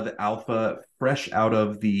view of Alpha fresh out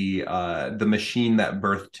of the machine that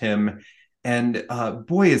birthed him. And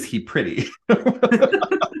boy, is he pretty.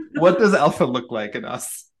 What does Alpha look like in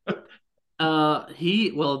us?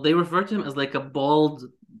 They refer to him as like a bald,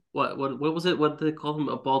 what was it? What did they call him?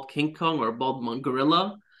 A bald King Kong or a bald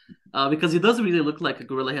gorilla? Because he does really look like a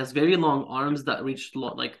gorilla. He has very long arms that reach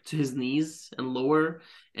like to his knees and lower,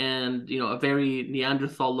 and a very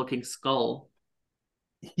Neanderthal looking skull.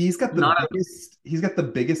 Not He's got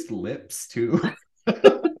the biggest lips too.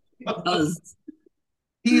 He does.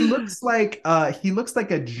 He looks like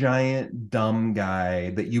a giant dumb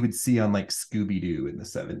guy that you would see on like Scooby-Doo in the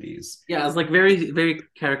 70s. Yeah, it's like very, very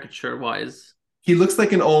caricature wise. He looks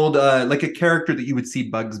like an old like a character that you would see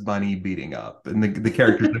Bugs Bunny beating up. And the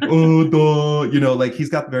character's like, oh duh, like he's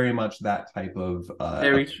got very much that type of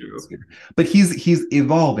Very true. but he's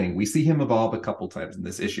evolving. We see him evolve a couple times in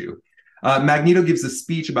this issue. Magneto gives a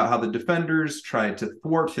speech about how the Defenders tried to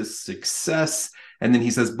thwart his success, and then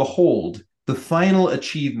he says, "Behold, the final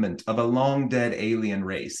achievement of a long dead alien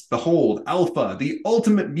race. Behold, Alpha, the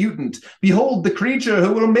ultimate mutant. Behold, the creature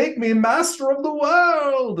who will make me master of the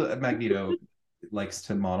world." Magneto likes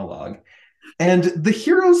to monologue. And the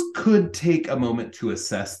heroes could take a moment to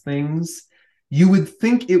assess things. You would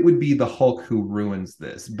think it would be the Hulk who ruins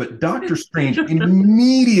this, but Doctor Strange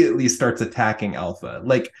immediately starts attacking Alpha.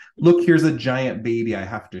 Like, look, here's a giant baby, I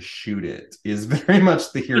have to shoot it, is very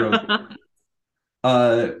much the hero.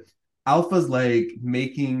 Alpha's like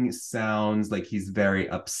making sounds like he's very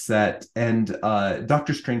upset, and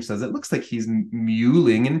Doctor Strange says it looks like he's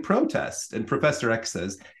mewling in protest. And Professor X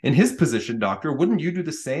says, "In his position, Doctor, wouldn't you do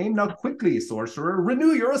the same? Now quickly, sorcerer,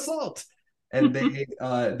 renew your assault." and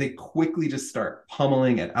they quickly just start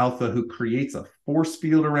pummeling at Alpha, who creates a force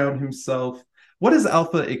field around himself. What is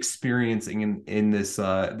Alpha experiencing in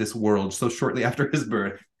this world so shortly after his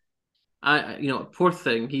birth? Poor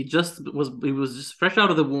thing. He was just fresh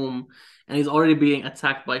out of the womb, and he's already being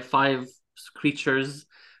attacked by five creatures.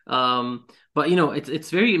 But it's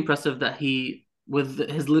very impressive that he, with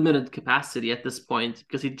his limited capacity at this point,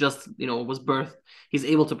 because he just was birthed, he's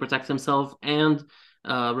able to protect himself and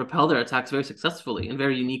repel their attacks very successfully in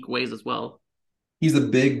very unique ways as well. He's a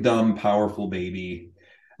big, dumb, powerful baby.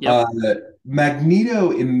 Uh, Yep. Magneto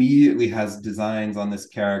immediately has designs on this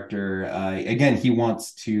character. Again, he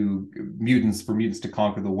wants mutants to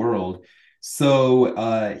conquer the world. So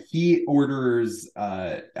he orders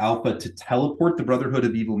Alpha to teleport the Brotherhood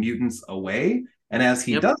of Evil Mutants away. And as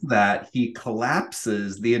he Yep. does that, he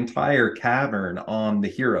collapses the entire cavern on the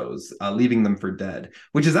heroes, leaving them for dead,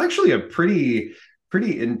 which is actually a pretty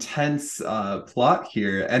intense plot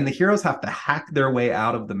here, and the heroes have to hack their way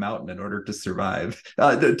out of the mountain in order to survive.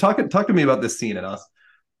 Talk to me about this scene and us.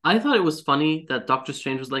 I thought it was funny that Doctor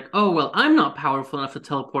Strange was like, "Oh well, I'm not powerful enough to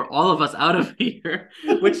teleport all of us out of here,"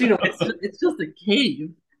 which it's just a cave.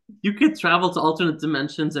 You could travel to alternate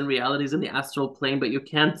dimensions and realities in the astral plane, but you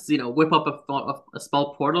can't whip up a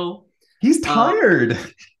small portal. He's Uh, tired.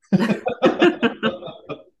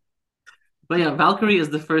 But yeah, Valkyrie is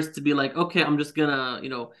the first to be like, okay, I'm just gonna,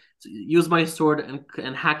 use my sword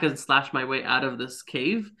and hack and slash my way out of this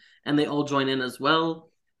cave, and they all join in as well.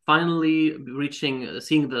 Finally,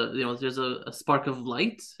 seeing there's a spark of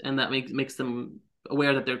light, and that makes them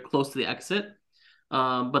aware that they're close to the exit.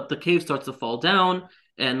 But the cave starts to fall down,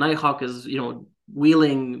 and Nighthawk is,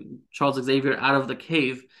 wheeling Charles Xavier out of the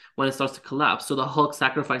cave when it starts to collapse. So the Hulk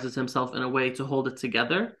sacrifices himself in a way to hold it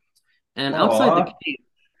together. And outside the Aw. cave,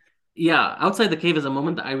 yeah, outside the cave is a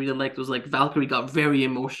moment that I really liked. It was like Valkyrie got very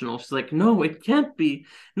emotional. She's like, "No, it can't be.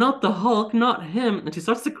 Not the Hulk, not him." And she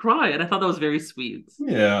starts to cry, and I thought that was very sweet.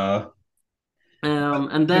 Yeah, And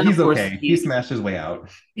but then he's of course okay. He smashed his way out.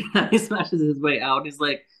 he smashes his way out. He's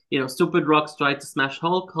like, stupid rocks tried to smash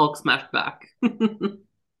Hulk, Hulk smashed back.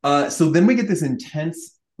 So then we get this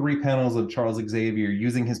intense three panels of Charles Xavier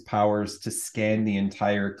using his powers to scan the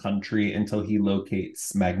entire country until he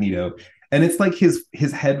locates Magneto. And it's like his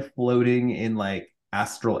head floating in like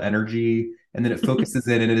astral energy, and then it focuses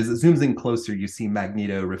in, and as it zooms in closer, you see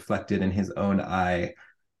Magneto reflected in his own eye,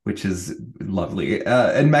 which is lovely.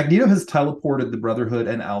 And Magneto has teleported the Brotherhood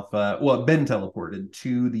and Alpha, well, been teleported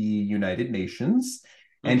to the United Nations,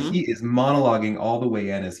 and he Hmm. is monologuing all the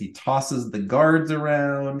way in as he tosses the guards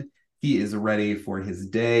around. He is ready for his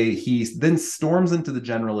day. He then storms into the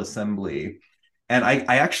General Assembly. And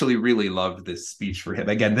I actually really loved this speech for him.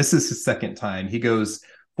 Again, this is his second time. He goes,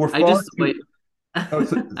 for I far just wait. too. Oh, I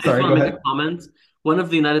just sorry, want go to make ahead. a comment. One of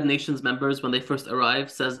the United Nations members, when they first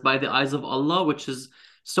arrive, says "by the eyes of Allah," which is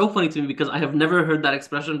so funny to me because I have never heard that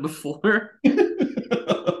expression before.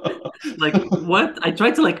 Like, what? I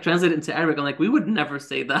tried to like translate it into Arabic. I'm like, we would never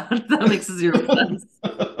say that. That makes zero sense.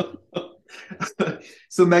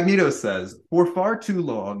 So Magneto says, for far too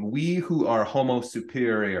long, we who are Homo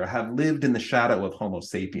superior have lived in the shadow of Homo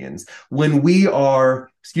sapiens. When our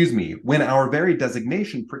very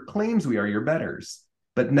designation proclaims we are your betters.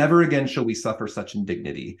 But never again shall we suffer such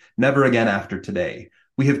indignity. Never again after today.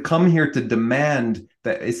 We have come here to demand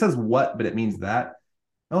that it says what, but it means that.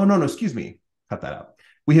 Oh, no, excuse me. Cut that out.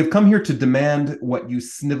 We have come here to demand what you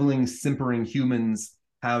sniveling, simpering humans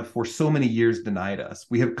have for so many years denied us.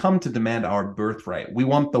 We have come to demand our birthright. We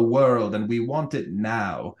want the world and we want it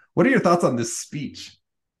now. What are your thoughts on this speech?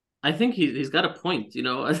 I think he's got a point.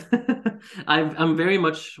 I'm very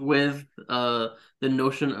much with the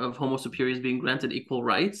notion of Homo superiors being granted equal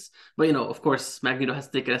rights, but of course, Magneto has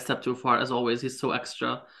to take it a step too far. As always, he's so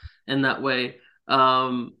extra in that way.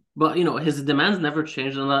 But his demands never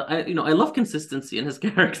change, and I love consistency in his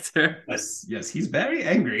character. Yes, he's very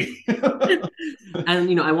angry.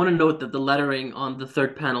 And I want to note that the lettering on the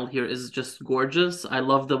third panel here is just gorgeous. I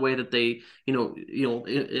love the way that they,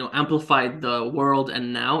 amplified the world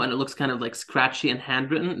and now, and it looks kind of like scratchy and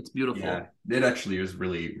handwritten. It's Yeah, beautiful. it actually is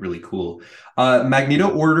really, really cool. Magneto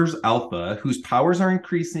orders Alpha, whose powers are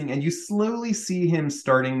increasing, and you slowly see him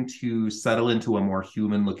starting to settle into a more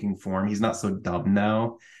human-looking form. He's not so dumb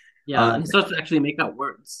now. Yeah, Uh, and he starts to actually make out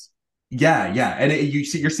words. yeah, and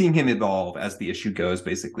you're seeing him evolve as the issue goes.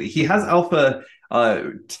 Basically, he has Alpha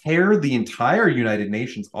tear the entire United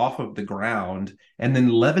Nations off of the ground and then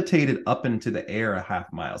levitate it up into the air a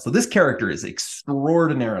half mile. So this character is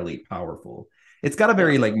extraordinarily powerful. It's got a Yeah.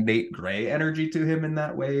 very like Nate Gray energy to him in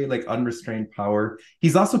that way, like unrestrained power.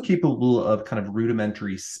 He's also capable of kind of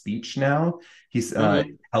rudimentary speech now. He's Hmm.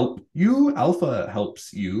 help you, Alpha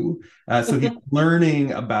helps you. So he's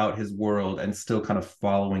learning about his world and still kind of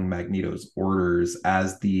following Magneto's orders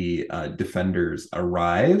as the defenders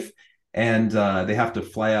arrive. And they have to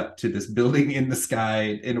fly up to this building in the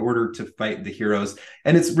sky in order to fight the heroes.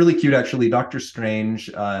 And it's really cute, actually. Doctor Strange,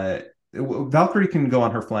 Valkyrie can go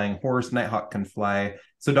on her flying horse, Nighthawk can fly.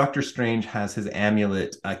 So Doctor Strange has his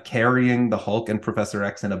amulet carrying the Hulk and Professor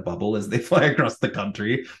X in a bubble as they fly across the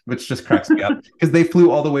country, which just cracks me up because they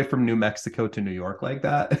flew all the way from New Mexico to New York like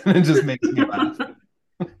that. And it just makes me laugh.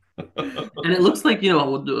 And it looks like,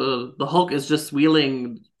 the Hulk is just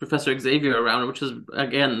wheeling Professor Xavier around, which is,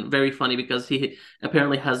 again, very funny because he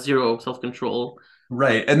apparently has zero self-control.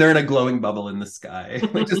 Right. And they're in a glowing bubble in the sky,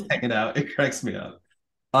 like just hanging out. It cracks me up.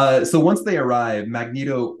 So once they arrive,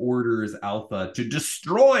 Magneto orders Alpha to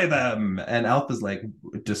destroy them. And Alpha's like,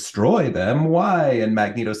 destroy them? Why? And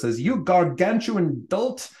Magneto says, you gargantuan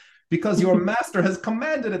dolt, because your master has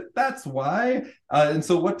commanded it. That's why. And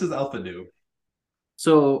so what does Alpha do?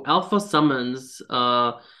 So Alpha summons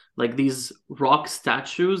like these rock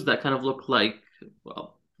statues that kind of look like,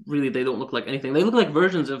 well, really they don't look like anything. They look like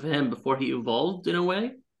versions of him before he evolved in a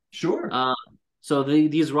way. Sure. Uh, so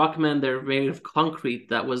these rock men, they're made of concrete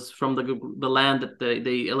that was from the land that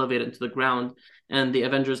they elevated into the ground, and the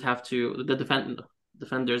Avengers have to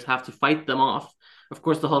defenders have to fight them off. Of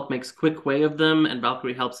course, the Hulk makes quick way of them, and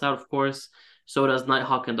Valkyrie helps out, of course. So does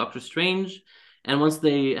Nighthawk and Doctor Strange. And once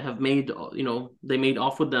they have made, they made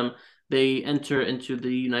off with them, they enter into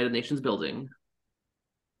the United Nations building.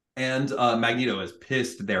 And Magneto is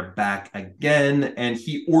pissed. They're back again. And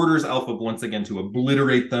he orders Alpha once again to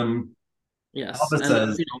obliterate them. Yes, Alpha and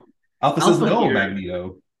says, Alpha says, Alpha no, here,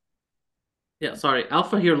 Magneto. yeah, sorry,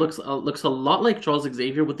 Alpha here looks a lot like Charles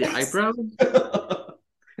Xavier with the Yes. eyebrows.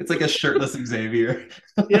 It's like a shirtless Xavier.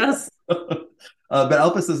 Yes. But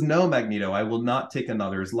Alpha says, no, Magneto, I will not take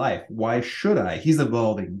another's life. Why should I? He's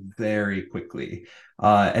evolving very quickly.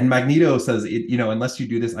 And Magneto says, unless you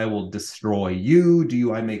do this, I will destroy you.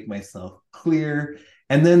 Do I make myself clear?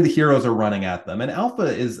 And then the heroes are running at them. And Alpha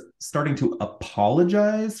is starting to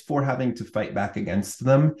apologize for having to fight back against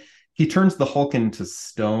them. He turns the Hulk into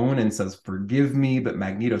stone and says, forgive me. But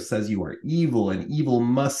Magneto says, you are evil, and evil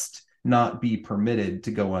must not be permitted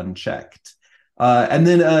to go unchecked. And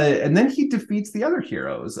then he defeats the other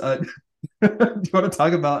heroes. Do you want to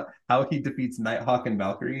talk about how he defeats Nighthawk and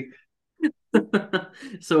Valkyrie?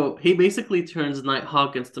 So he basically turns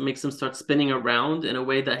Nighthawk and makes him start spinning around in a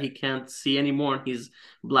way that he can't see anymore, and he's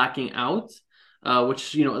blacking out.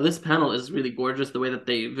 Which, this panel is really gorgeous. The way that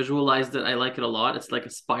they visualized it, I like it a lot. It's like a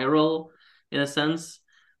spiral in a sense.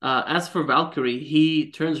 As for Valkyrie,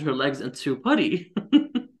 he turns her legs into putty.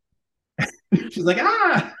 She's like,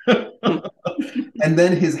 ah! And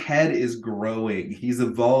then his head is growing. He's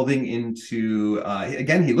evolving into,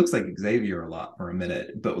 again, he looks like Xavier a lot for a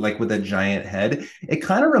minute, but like with a giant head. It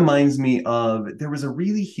kind of reminds me of, there was a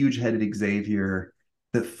really huge headed Xavier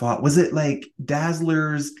that fought, was it like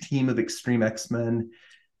Dazzler's team of Extreme X-Men?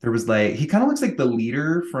 There was like, he kind of looks like the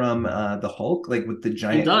leader from the Hulk, like with the He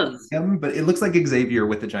giant does. him, but it looks like Xavier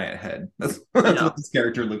with a giant head. That's Yeah. what this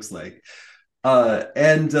character looks like.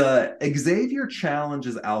 And Xavier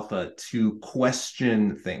challenges Alpha to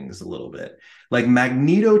question things a little bit. Like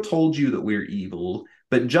Magneto told you that we're evil,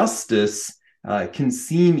 but justice can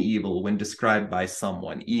seem evil when described by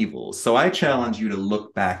someone evil. So I challenge you to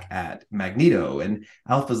look back at Magneto. And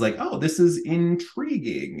Alpha's like, oh, this is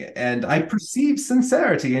intriguing. And I perceive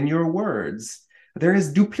sincerity in your words. There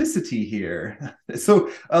is duplicity here.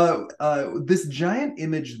 So this giant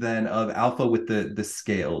image then of Alpha with the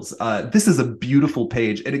scales. This is a beautiful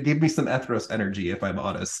page, and it gave me some Ethros energy, if I'm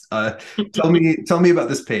honest. Tell me about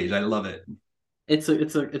this page. I love it. It's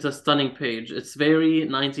a stunning page. It's very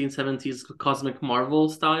 1970s cosmic Marvel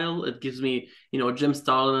style. It gives me, Jim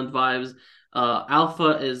Starlin vibes.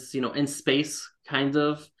 Alpha is, in space, kind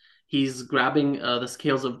of. He's grabbing the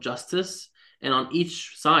scales of justice, and on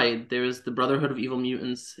each side there is the Brotherhood of Evil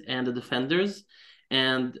Mutants and the Defenders,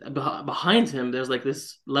 and behind him there's like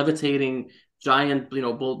this levitating giant,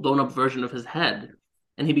 blown up version of his head,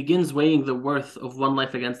 and he begins weighing the worth of one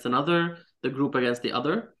life against another, the group against the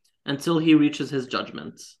other, until he reaches his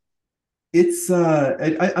judgment.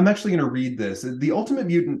 I'm actually going to read this. The ultimate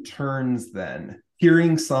mutant turns then,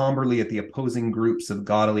 peering somberly at the opposing groups of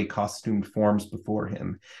gaudily costumed forms before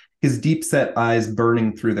him, his deep set eyes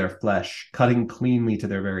burning through their flesh, cutting cleanly to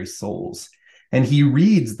their very souls. And he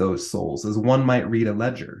reads those souls as one might read a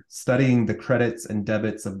ledger, studying the credits and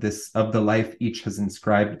debits of the life each has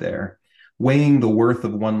inscribed there. weighing the worth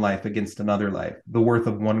of one life against another life, the worth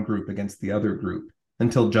of one group against the other group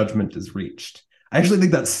until judgment is reached. I actually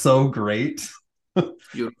think that's so great. It's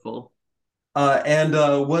beautiful. And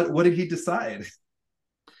what did he decide?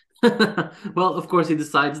 Well, of course, he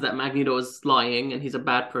decides that Magneto is lying and he's a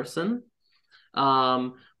bad person.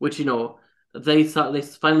 Which they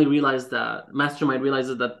finally realize that Mastermind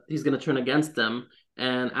realizes that he's going to turn against them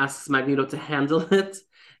and asks Magneto to handle it.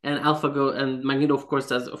 And Magneto, of course,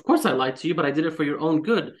 says, "Of course, I lied to you, but I did it for your own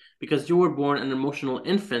good because you were born an emotional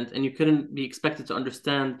infant and you couldn't be expected to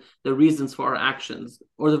understand the reasons for our actions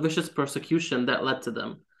or the vicious persecution that led to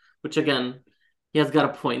them." Which again, he has got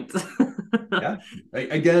a point. Yeah.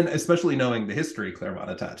 Again, especially knowing the history Claremont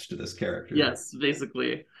attached to this character. Yes,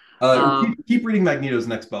 basically. Keep reading Magneto's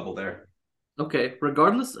next bubble there. Okay,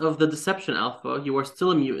 regardless of the deception, Alpha, you are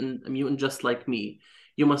still a mutant just like me.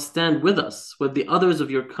 You must stand with us, with the others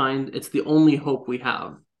of your kind. It's the only hope we have.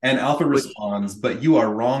 And Alpha Which, responds, "But you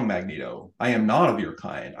are wrong, Magneto. I am not of your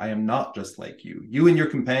kind. I am not just like you. You and your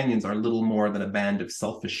companions are little more than a band of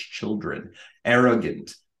selfish children,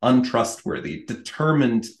 arrogant, untrustworthy,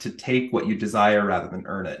 determined to take what you desire rather than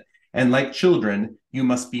earn it. And like children, you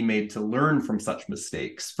must be made to learn from such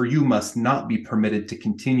mistakes, for you must not be permitted to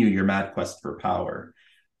continue your mad quest for power."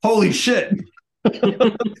 Holy shit!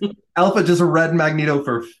 Alpha just read Magneto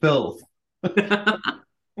for filth.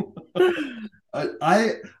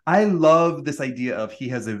 I love this idea of he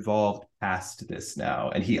has evolved past this now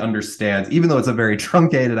and he understands, even though it's a very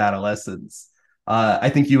truncated adolescence. I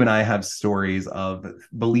think you and I have stories of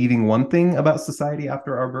believing one thing about society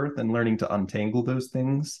after our birth and learning to untangle those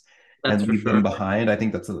things that's and for leave them sure. behind. I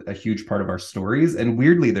think that's a huge part of our stories. And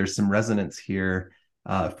weirdly, there's some resonance here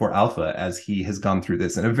for Alpha as he has gone through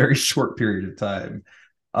this in a very short period of time.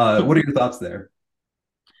 What are your thoughts there?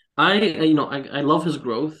 I love his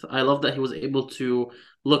growth. I love that he was able to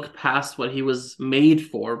look past what he was made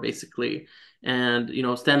for, basically, and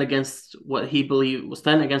stand against what he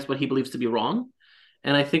believes to be wrong.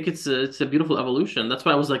 And I think it's a beautiful evolution. That's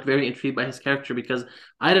why I was like very intrigued by his character because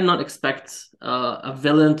I did not expect a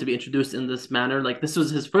villain to be introduced in this manner. Like this was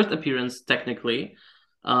his first appearance, technically.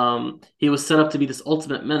 He was set up to be this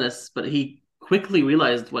ultimate menace, but he quickly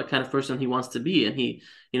realized what kind of person he wants to be, and he,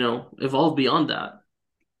 evolved beyond that.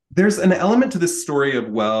 There's an element to this story of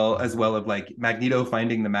as well of like Magneto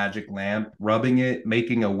finding the magic lamp, rubbing it,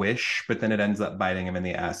 making a wish, but then it ends up biting him in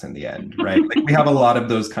the ass in the end, right? Like we have a lot of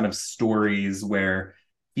those kind of stories where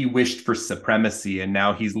he wished for supremacy and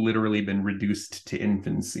now he's literally been reduced to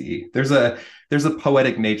infancy. There's a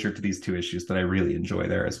poetic nature to these two issues that I really enjoy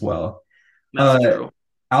there as well. That's Uh, true.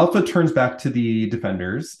 Alpha turns back to the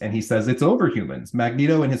defenders and he says, "It's over, humans.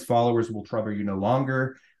 Magneto and his followers will trouble you no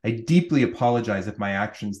longer. I deeply apologize if my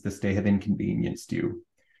actions this day have inconvenienced you."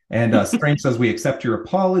 And Strange says, "We accept your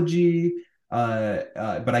apology, but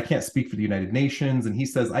I can't speak for the United Nations." And he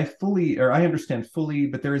says, I understand fully,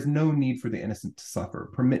 but there is no need for the innocent to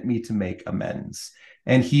suffer. Permit me to make amends."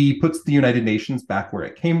 And he puts the United Nations back where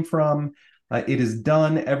it came from. It is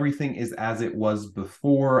done. Everything is as it was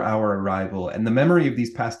before our arrival. And the memory of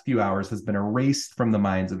these past few hours has been erased from the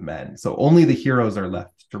minds of men. So only the heroes are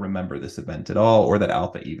left to remember this event at all, or that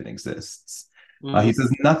Alpha even exists. He Mm.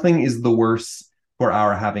 says, "Nothing is the worse for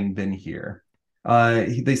our having been here."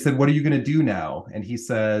 They said, "What are you going to do now?" And he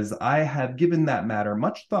says, "I have given that matter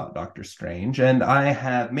much thought, Doctor Strange, and I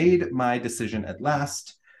have made my decision at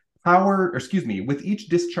last. With each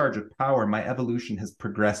discharge of power, my evolution has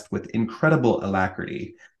progressed with incredible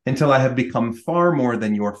alacrity until I have become far more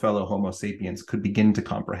than your fellow Homo sapiens could begin to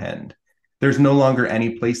comprehend. There's no longer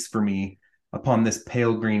any place for me upon this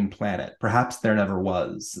pale green planet. Perhaps there never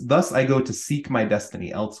was. Thus, I go to seek my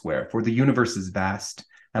destiny elsewhere, for the universe is vast,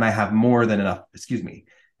 and I have more than enough,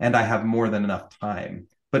 and I have more than enough time.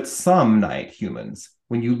 But some night, humans,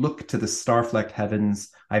 when you look to the star-flecked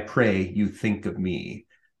heavens, I pray you think of me."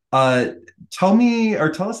 Uh,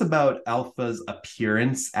 tell us about Alpha's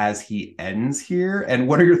appearance as he ends here, and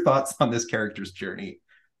what are your thoughts on this character's journey?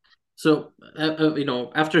 So,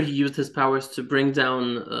 after he used his powers to bring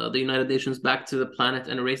down the United Nations back to the planet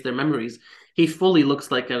and erase their memories, he fully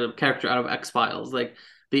looks like a character out of X-Files. Like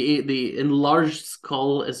the enlarged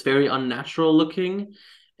skull is very unnatural looking,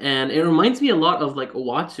 and it reminds me a lot of like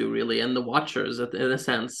Uatu, really, and the Watchers in a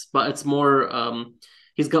sense. But it's more,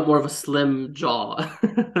 he's got more of a slim jaw,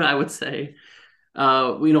 I would say.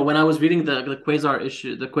 When I was reading the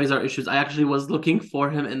Quasar issues, I actually was looking for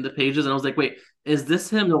him in the pages, and I was like, wait, is this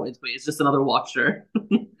him? No, it's just another Watcher.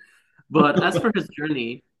 But as for his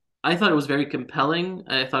journey, I thought it was very compelling.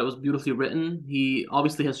 I thought it was beautifully written. He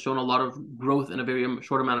obviously has shown a lot of growth in a very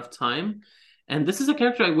short amount of time, And this is a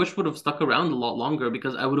character I wish would have stuck around a lot longer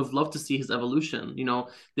because I would have loved to see his evolution.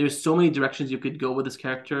 There's so many directions you could go with this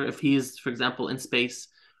character. If he is, for example, in space,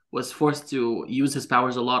 was forced to use his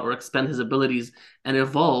powers a lot or expend his abilities and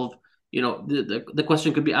evolve, the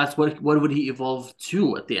question could be asked, what would he evolve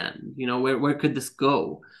to at the end? Where could this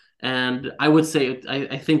go? And I would say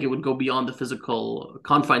I think it would go beyond the physical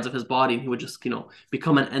confines of his body, and he would just,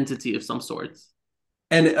 become an entity of some sort.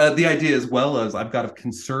 And the idea as well is I've got to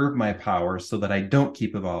conserve my power so that I don't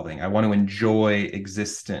keep evolving. I want to enjoy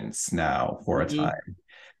existence now for a Mhm.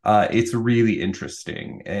 time. It's really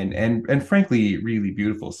interesting and frankly really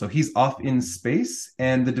beautiful. So he's off in space,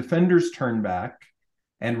 and the defenders turn back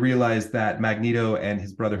and realize that Magneto and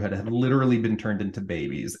his brotherhood have literally been turned into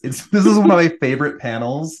babies. This is one of my favorite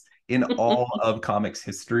panels in all of comics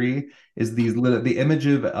history. Is the image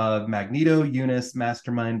of Magneto, Eunice,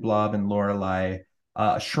 Mastermind, Blob, and Lorelei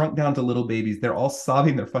shrunk down to little babies. They're all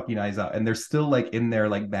sobbing their fucking eyes out, and they're still like in their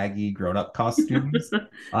like baggy grown up costumes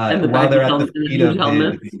And the while they're baggy at the helmet and the feet huge of the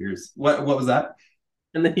helmet figures. What was that?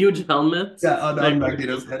 and the huge helmet. Yeah, Very on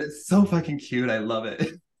Magneto's head. It's so fucking cute. I love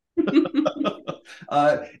it.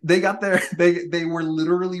 They got their they were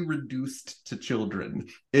literally reduced to children.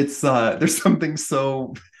 It's there's something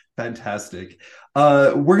so fantastic.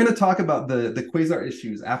 We're gonna talk about the Quasar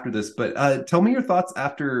issues after this, but tell me your thoughts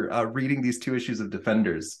after reading these two issues of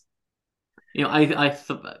Defenders. I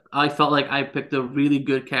felt like I picked a really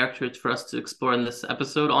good character for us to explore in this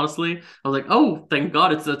episode. Honestly, I was like, oh, thank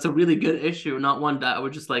God, it's a really good issue, not one that I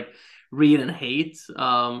would just like read and hate.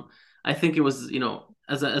 I think it was,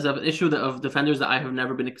 as an issue of Defenders that I have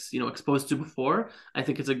never been exposed to before. I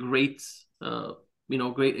think it's a great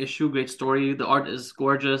great issue, great story. The art is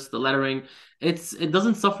gorgeous, the lettering, it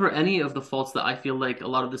doesn't suffer any of the faults that I feel like a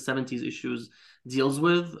lot of the 70s issues deals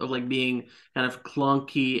with, of like being kind of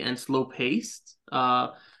clunky and slow paced.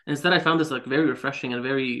 Instead I found this like very refreshing and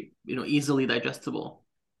very, easily digestible.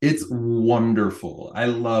 It's wonderful. I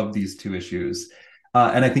love these two issues.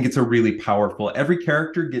 And I think it's a really powerful. Every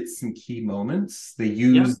character gets some key moments. They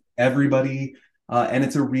Yeah. use everybody, and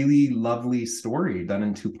it's a really lovely story done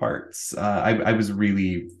in two parts. I was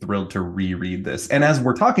really thrilled to reread this. And as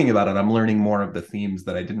we're talking about it, I'm learning more of the themes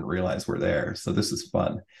that I didn't realize were there. So this is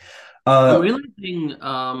fun. I'm Uh, realizing,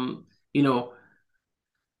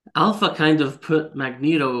 Alpha kind of put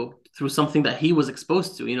Magneto through something that he was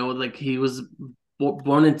exposed to. Like he was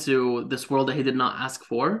born into this world that he did not ask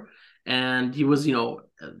for, and he was,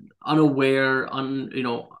 unaware,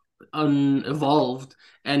 unevolved,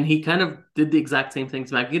 and he kind of did the exact same thing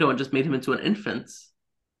to Magneto and just made him into an infant.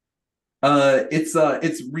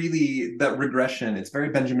 it's really that regression. It's very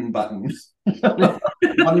Benjamin Button.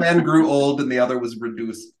 One man grew old and the other was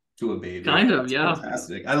reduced to a baby. Kind of, That's yeah.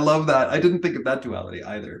 fantastic. I love that. I didn't think of that duality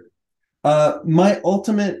either. My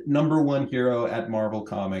ultimate number one hero at Marvel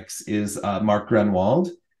Comics is Mark Grunwald.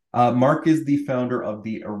 Mark is the founder of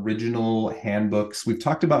the original handbooks. We've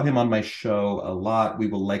talked about him on my show a lot. We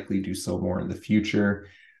will likely do so more in the future.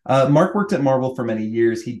 Mark worked at Marvel for many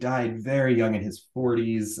years. He died very young in his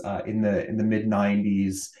 40s, in the mid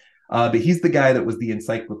 90s. But he's the guy that was the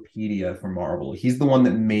encyclopedia for Marvel. He's the one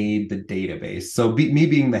that made the database. So me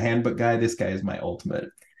being the handbook guy, this guy is my ultimate.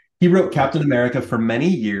 He wrote Captain America for many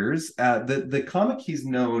years. The comic he's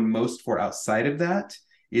known most for outside of that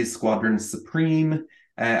is Squadron Supreme.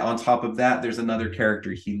 On top of that, there's another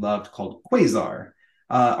character he loved called Quasar.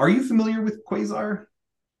 Are you familiar with Quasar?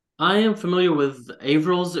 I am familiar with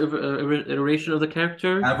Avril's iteration of the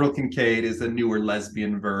character. Avril Kincaid is a newer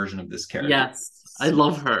lesbian version of this character. Yes, I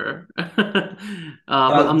love her. But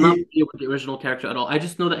I'm not The familiar with the original character at all. I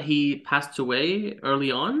just know that he passed away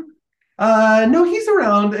early on. No, he's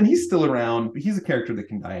around and he's still around. He's a character that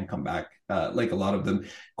can die and come back, like a lot of them.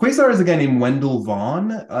 Quasar is a guy named Wendell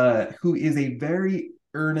Vaughn, who is a very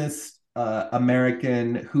earnest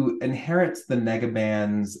American who inherits the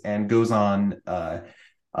Negabands and goes on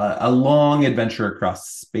a long adventure across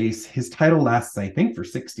space. His title lasts, I think, for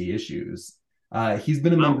 60 issues. He's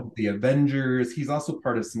been a member of Wow. the Avengers. He's also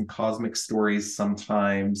part of some cosmic stories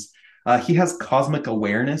sometimes. He has cosmic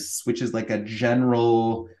awareness, which is like a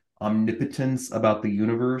general omnipotence about the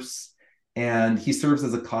universe. And he serves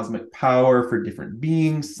as a cosmic power for different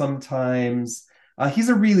beings sometimes. He's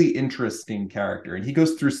a really interesting character, and he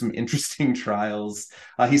goes through some interesting trials.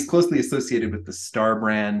 He's closely associated with the Star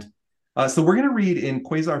Brand. So we're going to read in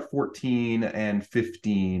Quasar 14 and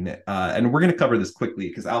 15, and we're going to cover this quickly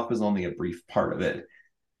because Alpha is only a brief part of it.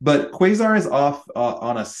 But Quasar is off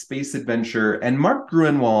on a space adventure, and Mark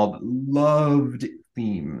Gruenwald loved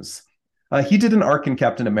themes. He did an arc in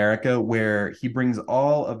Captain America where he brings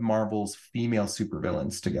all of Marvel's female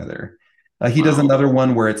supervillains together. He does Wow. another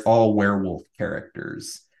one where it's all werewolf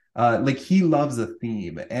characters. Like he loves a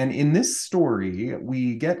theme. And in this story,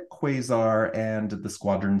 we get Quasar and the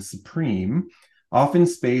Squadron Supreme off in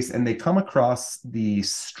space, and they come across the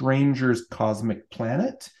Stranger's cosmic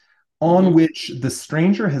planet, on Hmm. which the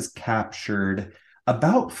Stranger has captured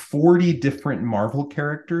about 40 different Marvel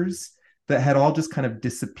characters that had all just kind of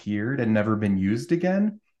disappeared and never been used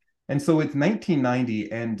again. And so it's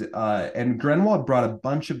 1990, and Grenwald brought a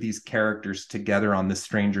bunch of these characters together on the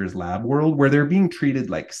Stranger's lab world, where they're being treated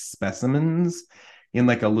like specimens in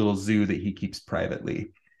like a little zoo that he keeps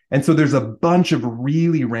privately. And so there's a bunch of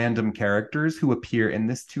really random characters who appear in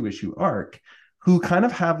this two-issue arc, who kind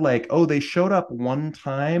of have like, oh, they showed up one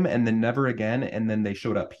time and then never again, and then they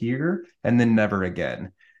showed up here and then never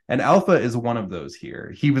again. And Alpha is one of those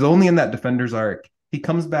here. He was only in that Defenders arc. He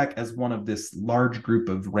comes back as one of this large group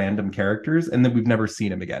of random characters, and then we've never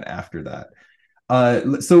seen him again after that.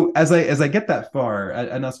 So as I get that far,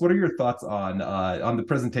 Anas, what are your thoughts on the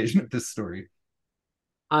presentation of this story?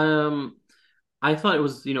 Um, I thought it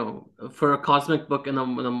was, for a cosmic book in the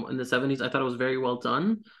 70s, I thought it was very well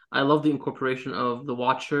done. I love the incorporation of the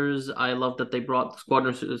Watchers. I love that they brought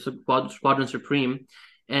Squadron Supreme.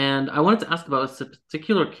 And I wanted to ask about a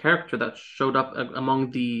particular character that showed up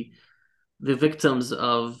among the victims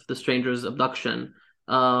of the stranger's abduction.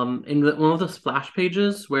 One of the splash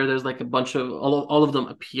pages where there's like a bunch of all of them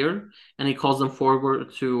appear, and he calls them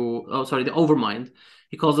forward to, oh sorry, the Overmind.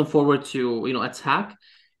 He calls them forward to attack.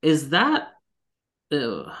 Is that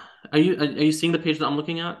are you seeing the page that I'm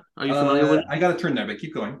looking at? Are you familiar with it? I got to turn there, but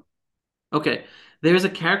keep going. Okay. There's a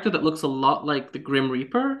character that looks a lot like the Grim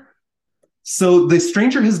Reaper. So the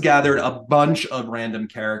Stranger has gathered a bunch of random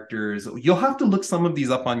characters. You'll have to look some of these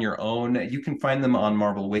up on your own. You can find them on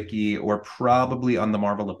Marvel Wiki or probably on the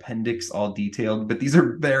Marvel Appendix, all detailed. But these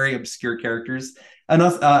are very obscure characters. And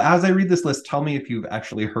as I read this list, tell me if you've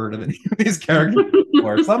actually heard of any of these characters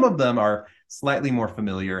before. Some of them are slightly more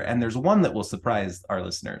familiar, and there's one that will surprise our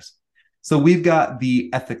listeners. So we've got the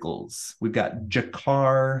Ethicals, we've got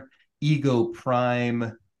Jakar, Ego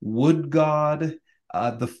Prime, Wood God,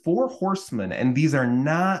 the Four Horsemen, and these are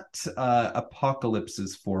not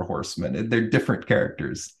Apocalypse's Four Horsemen. They're different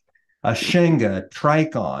characters. Shenga,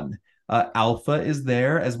 Tricon, Alpha is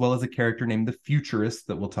there, as well as a character named the Futurist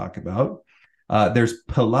that we'll talk about. There's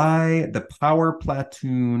Pillai, the Power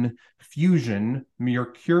Platoon, Fusion,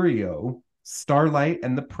 Mercurio, Starlight,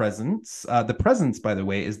 and the Presence. The Presence, by the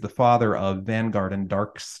way, is the father of Vanguard and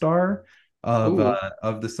Dark Star Ooh,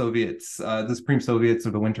 of the Soviets, the Supreme Soviets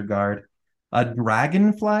of the Winter Guard.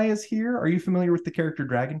 Dragonfly is here. Are you familiar with the character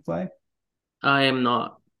Dragonfly? I am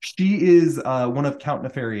not. She is one of Count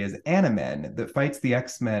Nefaria's Animen that fights the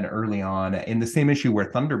X-Men early on in the same issue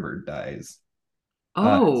where Thunderbird dies. So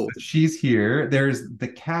Oh, she's here. There's the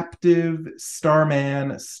Captive,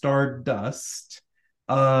 Starman, Stardust.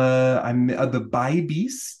 I'm the By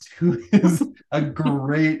Beast, who is a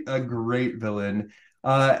great villain.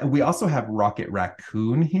 We also have Rocket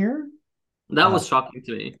Raccoon here. that Uh, was shocking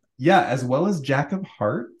to me. yeah, as well as Jack of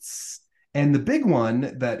Hearts. And the big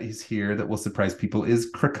one that is here that will surprise people is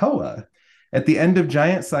Krakoa. At the end of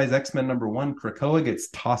Giant Size X-Men #1, Krakoa gets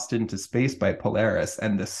tossed into space by Polaris,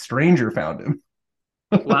 and the Stranger found him.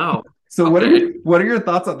 Wow. So Okay. what are your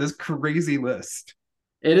thoughts on this crazy list?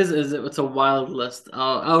 It's a wild list.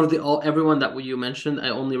 Out of the all everyone that you mentioned, I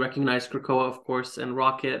only recognize Krakoa, of course, and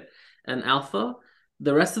Rocket and Alpha.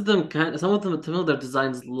 The rest of them can't. Some of their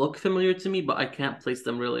designs look familiar to me, but I can't place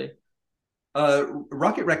them really.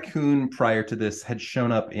 Rocket Raccoon prior to this had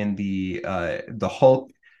shown up in the Hulk,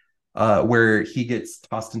 where he gets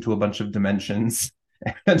tossed into a bunch of dimensions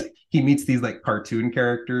and he meets these like cartoon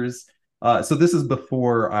characters. So this is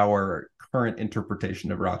before our current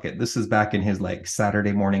interpretation of Rocket. This is back in his like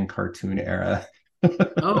Saturday morning cartoon era.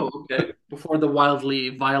 Oh, okay. Before the wildly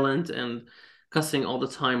violent and cussing all the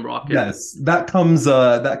time Rocket. Yes, that comes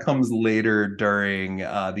later during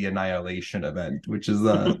the Annihilation event, which is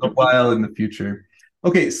a while in the future.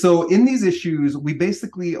 Okay, so in these issues, we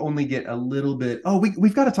basically only get a little bit. Oh,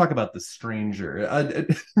 we've got to talk about the Stranger.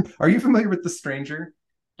 Are you familiar with the Stranger?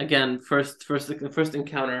 Again, first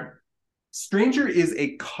encounter. Stranger is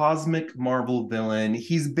a cosmic Marvel villain.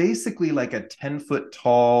 He's basically like a 10-foot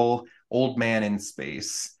tall old man in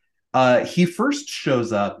space. He first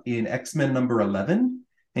shows up in X-Men #11,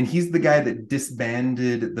 and he's the guy that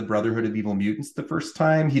disbanded the Brotherhood of Evil Mutants the first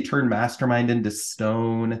time. He turned Mastermind into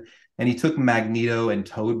stone, and he took Magneto and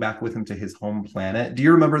Toad back with him to his home planet. Do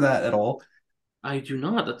you remember that at all? I do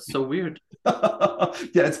not. That's so weird.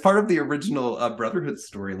 Yeah, it's part of the original Brotherhood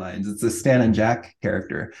storylines. It's a Stan and Jack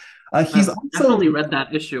character. He's I've also definitely read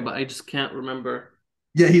that issue, but I just can't remember.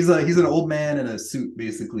 Yeah, he's an old man in a suit,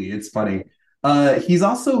 basically. It's funny. He's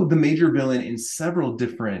also the major villain in several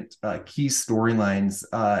different key storylines,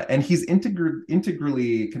 and he's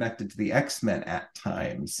integrally connected to the X-Men at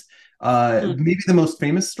times. Hmm. Maybe the most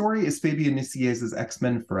famous story is Fabian Nicieza's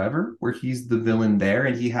X-Men Forever, where he's the villain there,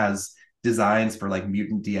 and he has designs for like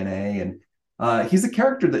mutant DNA, and he's a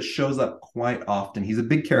character that shows up quite often. He's a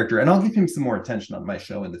big character, and I'll give him some more attention on my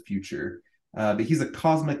show in the future. But he's a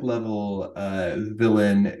cosmic level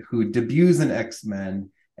villain who debuts in X-Men,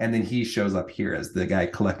 and then he shows up here as the guy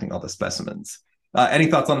collecting all the specimens. Any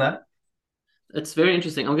thoughts on that? It's very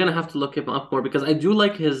interesting. I'm gonna have to look him up more because I do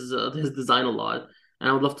like his design a lot, and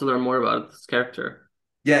I would love to learn more about this character.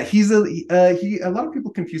 Yeah, he. A lot of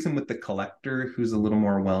people confuse him with the Collector, who's a little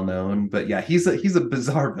more well known. But yeah, he's a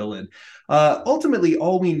bizarre villain. Ultimately,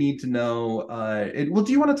 all we need to know. Well,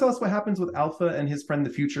 do you want to tell us what happens with Alpha and his friend, the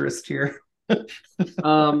Futurist here?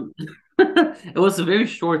 Um, it was a very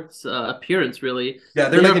short appearance, really. Yeah,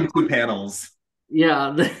 they're They like are in two panels.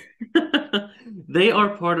 Yeah, they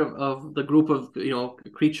are part of the group of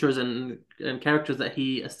creatures and characters that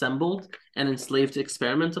he assembled and enslaved to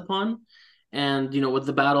experiment upon. And with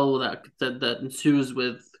the battle that ensues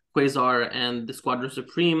with Quasar and the Squadron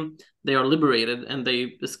Supreme, they are liberated and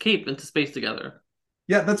they escape into space together.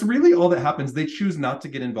 Yeah, that's really all that happens. They choose not to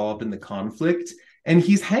get involved in the conflict. And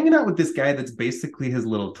he's hanging out with this guy that's basically his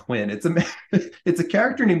little twin. It's a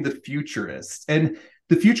character named the Futurist. And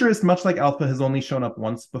the Futurist, much like Alpha, has only shown up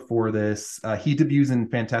once before this. He debuts in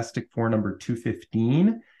Fantastic Four number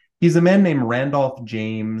 215. He's a man named Randolph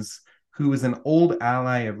James, who is an old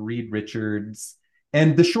ally of Reed Richards.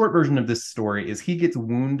 And the short version of this story is he gets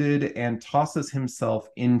wounded and tosses himself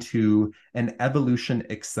into an evolution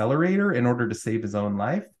accelerator in order to save his own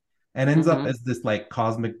life and ends up Hmm. as this like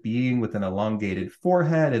cosmic being with an elongated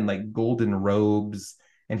forehead and like golden robes.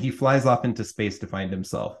 And he flies off into space to find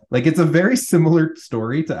himself. Like it's a very similar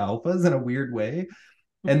story to Alpha's in a weird way.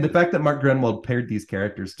 And the fact that Mark Grenwald paired these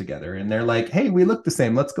characters together and they're like, hey, we look the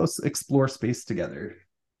same. Let's go explore space together.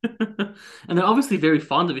 And they're obviously very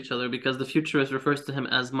fond of each other because the futurist refers to him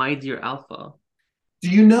as my dear Alpha. Do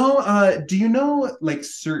you know like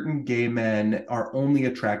certain gay men are only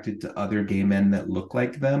attracted to other gay men that look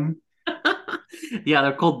like them? Yeah,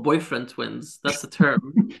 they're called boyfriend twins. That's the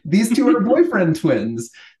term. These two are boyfriend twins.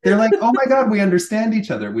 They're like, oh my God, we understand each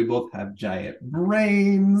other. We both have giant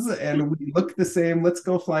brains and we look the same. Let's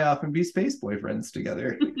go fly off and be space boyfriends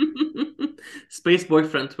together. Space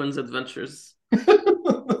boyfriend twins adventures.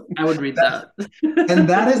 I would read That's that. and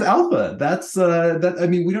that is Alpha. That's that. I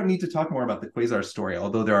mean, we don't need to talk more about the Quasar story,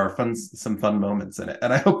 although there are some fun moments in it,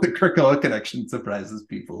 and I hope the Krakoa connection surprises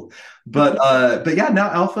people. But yeah,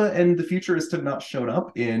 now Alpha and the Futurist have not shown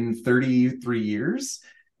up in 33 years,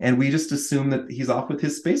 and we just assume that he's off with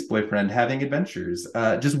his space boyfriend having adventures,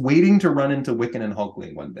 just waiting to run into Wiccan and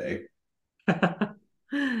Hulkling one day.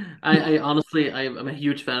 I honestly, I'm a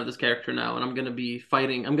huge fan of this character now, and I'm gonna be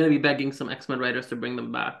fighting. I'm gonna be begging some X-Men writers to bring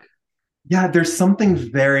them back. Yeah, there's something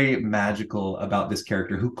very magical about this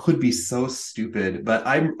character who could be so stupid, but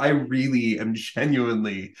I really am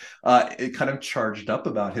genuinely kind of charged up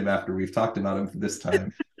about him after we've talked about him for this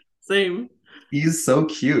time. Same. He's so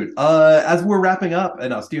cute. As we're wrapping up,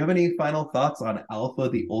 Enos, do you have any final thoughts on Alpha,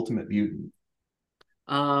 the Ultimate Mutant?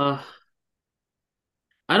 Uh,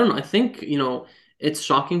 I don't know. I think, it's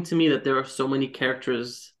shocking to me that there are so many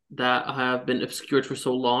characters that have been obscured for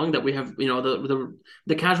so long that we have,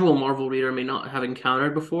 the casual Marvel reader may not have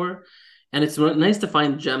encountered before. And it's nice to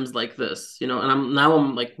find gems like this, and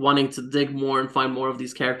I'm like wanting to dig more and find more of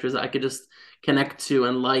these characters that I could just connect to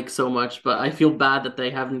and like so much. But I feel bad that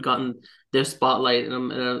they haven't gotten their spotlight in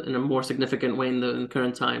a more significant way in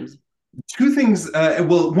current times. Two things.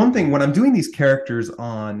 Well, one thing, when I'm doing these characters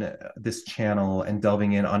on this channel and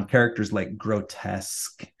delving in on characters like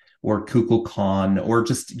Grotesque or Kukul Khan or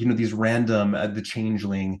just, these random, the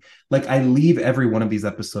Changeling, like I leave every one of these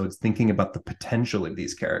episodes thinking about the potential of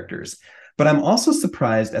these characters. But I'm also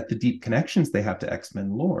surprised at the deep connections they have to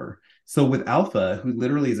X-Men lore. So with Alpha, who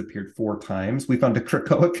literally has appeared 4 times, we found a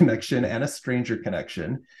Krakoa connection and a Stranger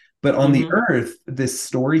connection. But on the Hmm. Earth, this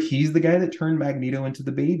story, he's the guy that turned Magneto into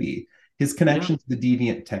the baby. His Yeah. connection to the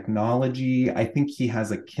deviant technology. I think he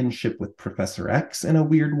has a kinship with Professor X in a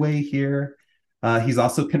weird way here. He's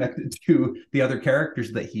also connected to the other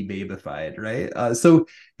characters that he babified, right?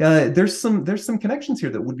 There's some connections here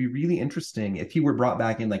that would be really interesting if he were brought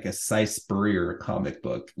back in like a Cy Spurrier comic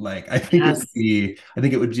book. Like Yes. I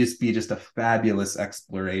think it would just be just a fabulous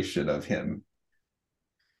exploration of him.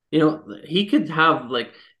 He could have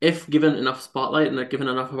like if given enough spotlight and given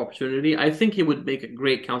enough of opportunity, I think he would make a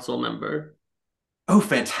great council member. Oh,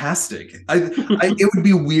 fantastic. It would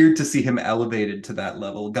be weird to see him elevated to that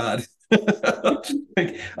level. God.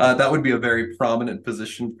 That would be a very prominent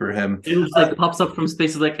position for him. And just like pops up from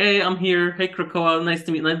space, is like, "Hey, I'm here. Hey, Krakoa, nice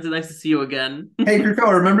to meet, nice to see you again." Hey,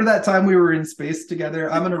 Krakoa, remember that time we were in space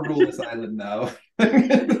together? I'm going to rule this island now.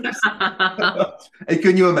 And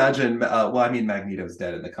can you imagine? Well, I mean, Magneto's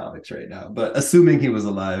dead in the comics right now, but assuming he was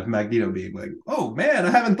alive, Magneto being like, "Oh man,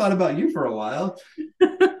 I haven't thought about you for a while.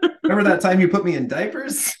 Remember that time you put me in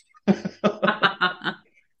diapers?"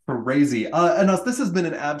 Crazy. Anas, this has been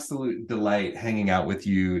an absolute delight hanging out with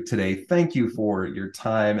you today. Thank you for your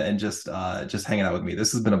time and just hanging out with me.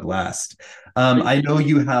 This has been a blast. Thank I you. know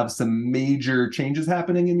you have some major changes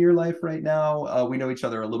happening in your life right now. We know each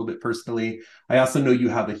other a little bit personally. I also know you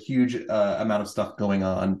have a huge amount of stuff going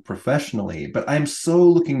on professionally, but I'm so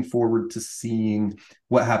looking forward to seeing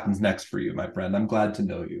what happens next for you, my friend. I'm glad to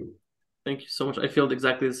know you. Thank you so much. I feel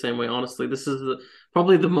exactly the same way. Honestly, this is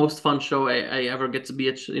probably the most fun show I ever get to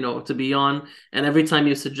be, to be on. And every time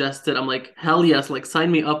you suggest it, I'm like, hell yes! Like,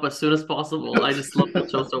 sign me up as soon as possible. I just love the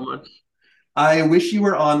show so much. I wish you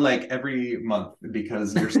were on like every month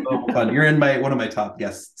because you're so fun. You're in my one of my top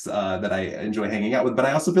guests that I enjoy hanging out with, but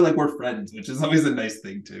I also feel like we're friends, which is always a nice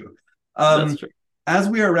thing too. That's Um, true. as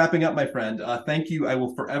we are wrapping up, my friend, thank you. I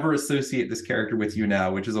will forever associate this character with you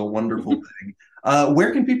now, which is a wonderful thing.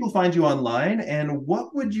 Where can people find you online, and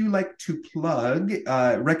what would you like to plug?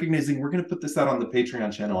 Recognizing we're going to put this out on the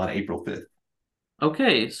Patreon channel on April 5th.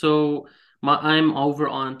 Okay, so I'm over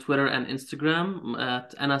on Twitter and Instagram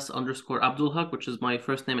at ns_Abdulhak, which is my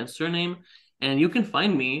first name and surname. And you can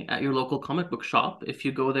find me at your local comic book shop. If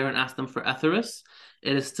you go there and ask them for Etheris,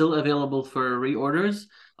 it is still available for reorders.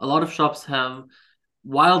 A lot of shops have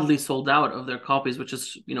wildly sold out of their copies, which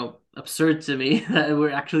is, absurd to me that we're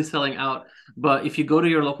actually selling out. But if you go to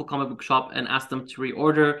your local comic book shop and ask them to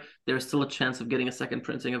reorder, there's still a chance of getting a second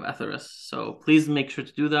printing of Etheris. So please make sure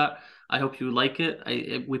to do that. I hope you like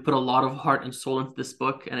it. We put a lot of heart and soul into this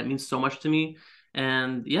book, and it means so much to me.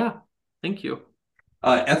 And yeah, thank you.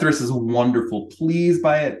 Etheris is wonderful. Please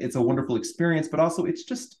buy it. It's a wonderful experience, but also it's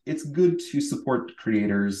good to support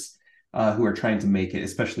creators who are trying to make it,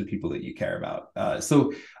 especially people that you care about.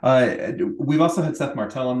 We've also had Seth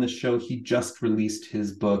Martell on this show. He just released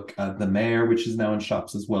his book, The Mayor, which is now in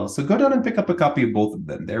shops as well. So go down and pick up a copy of both of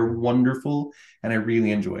them. They're wonderful, and I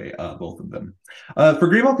really enjoy both of them. For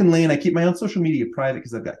Grey Malkin Lane, I keep my own social media private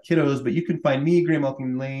because I've got kiddos, but you can find me, Grey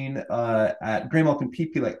Malkin Lane, at Grey Malkin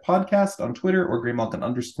PP like podcast on Twitter or Grey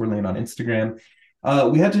Malkin_Lane on Instagram.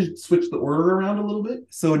 We had to switch the order around a little bit.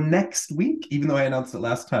 So next week, even though I announced it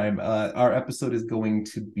last time, our episode is going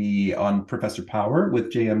to be on Professor Power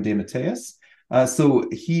with J.M. DeMatteis. So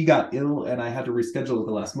he got ill and I had to reschedule at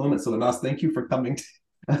the last moment. So Anas, thank you for coming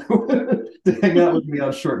to hang out with me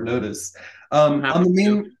on short notice. I'm Um, on happy the to.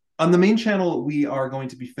 main on the main channel, we are going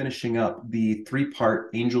to be finishing up the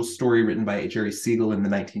three-part Angel story written by Jerry Siegel in the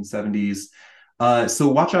 1970s. So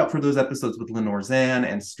watch out for those episodes with Lenore Zan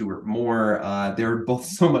and Stuart Moore. They're both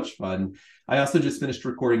so much fun. I also just finished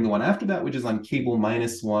recording the one after that, which is on Cable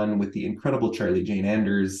Minus One with the incredible Charlie Jane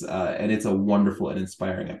Anders, and it's a wonderful and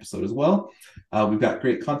inspiring episode as well. We've got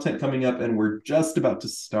great content coming up, and we're just about to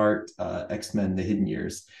start X-Men: The Hidden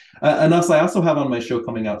Years. And also, I also have on my show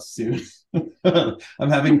coming out soon. I'm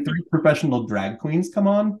having three professional drag queens come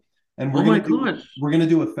on, and Oh my gosh. we're gonna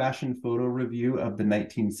do a fashion photo review of the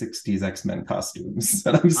 1960s X-Men costumes.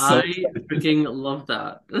 And I'm so I excited. freaking love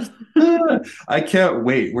that. I can't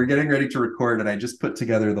wait. We're getting ready to record, and I just put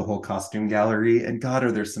together the whole costume gallery. And God,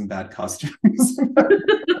 are there some bad costumes?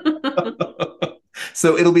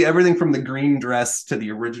 So it'll be everything from the green dress to the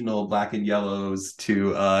original black and yellows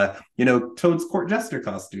to Toad's court jester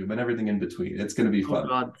costume and everything in between. It's going to be Oh fun.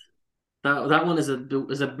 God. That one is a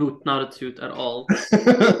boot, not a toot at all.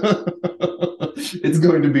 It's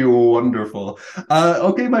going to be wonderful.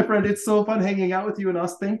 Okay, my friend, it's so fun hanging out with you and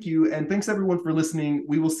us. Thank you. And thanks everyone for listening.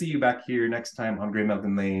 We will see you back here next time on Grey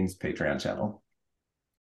Mountain Lane's Patreon channel.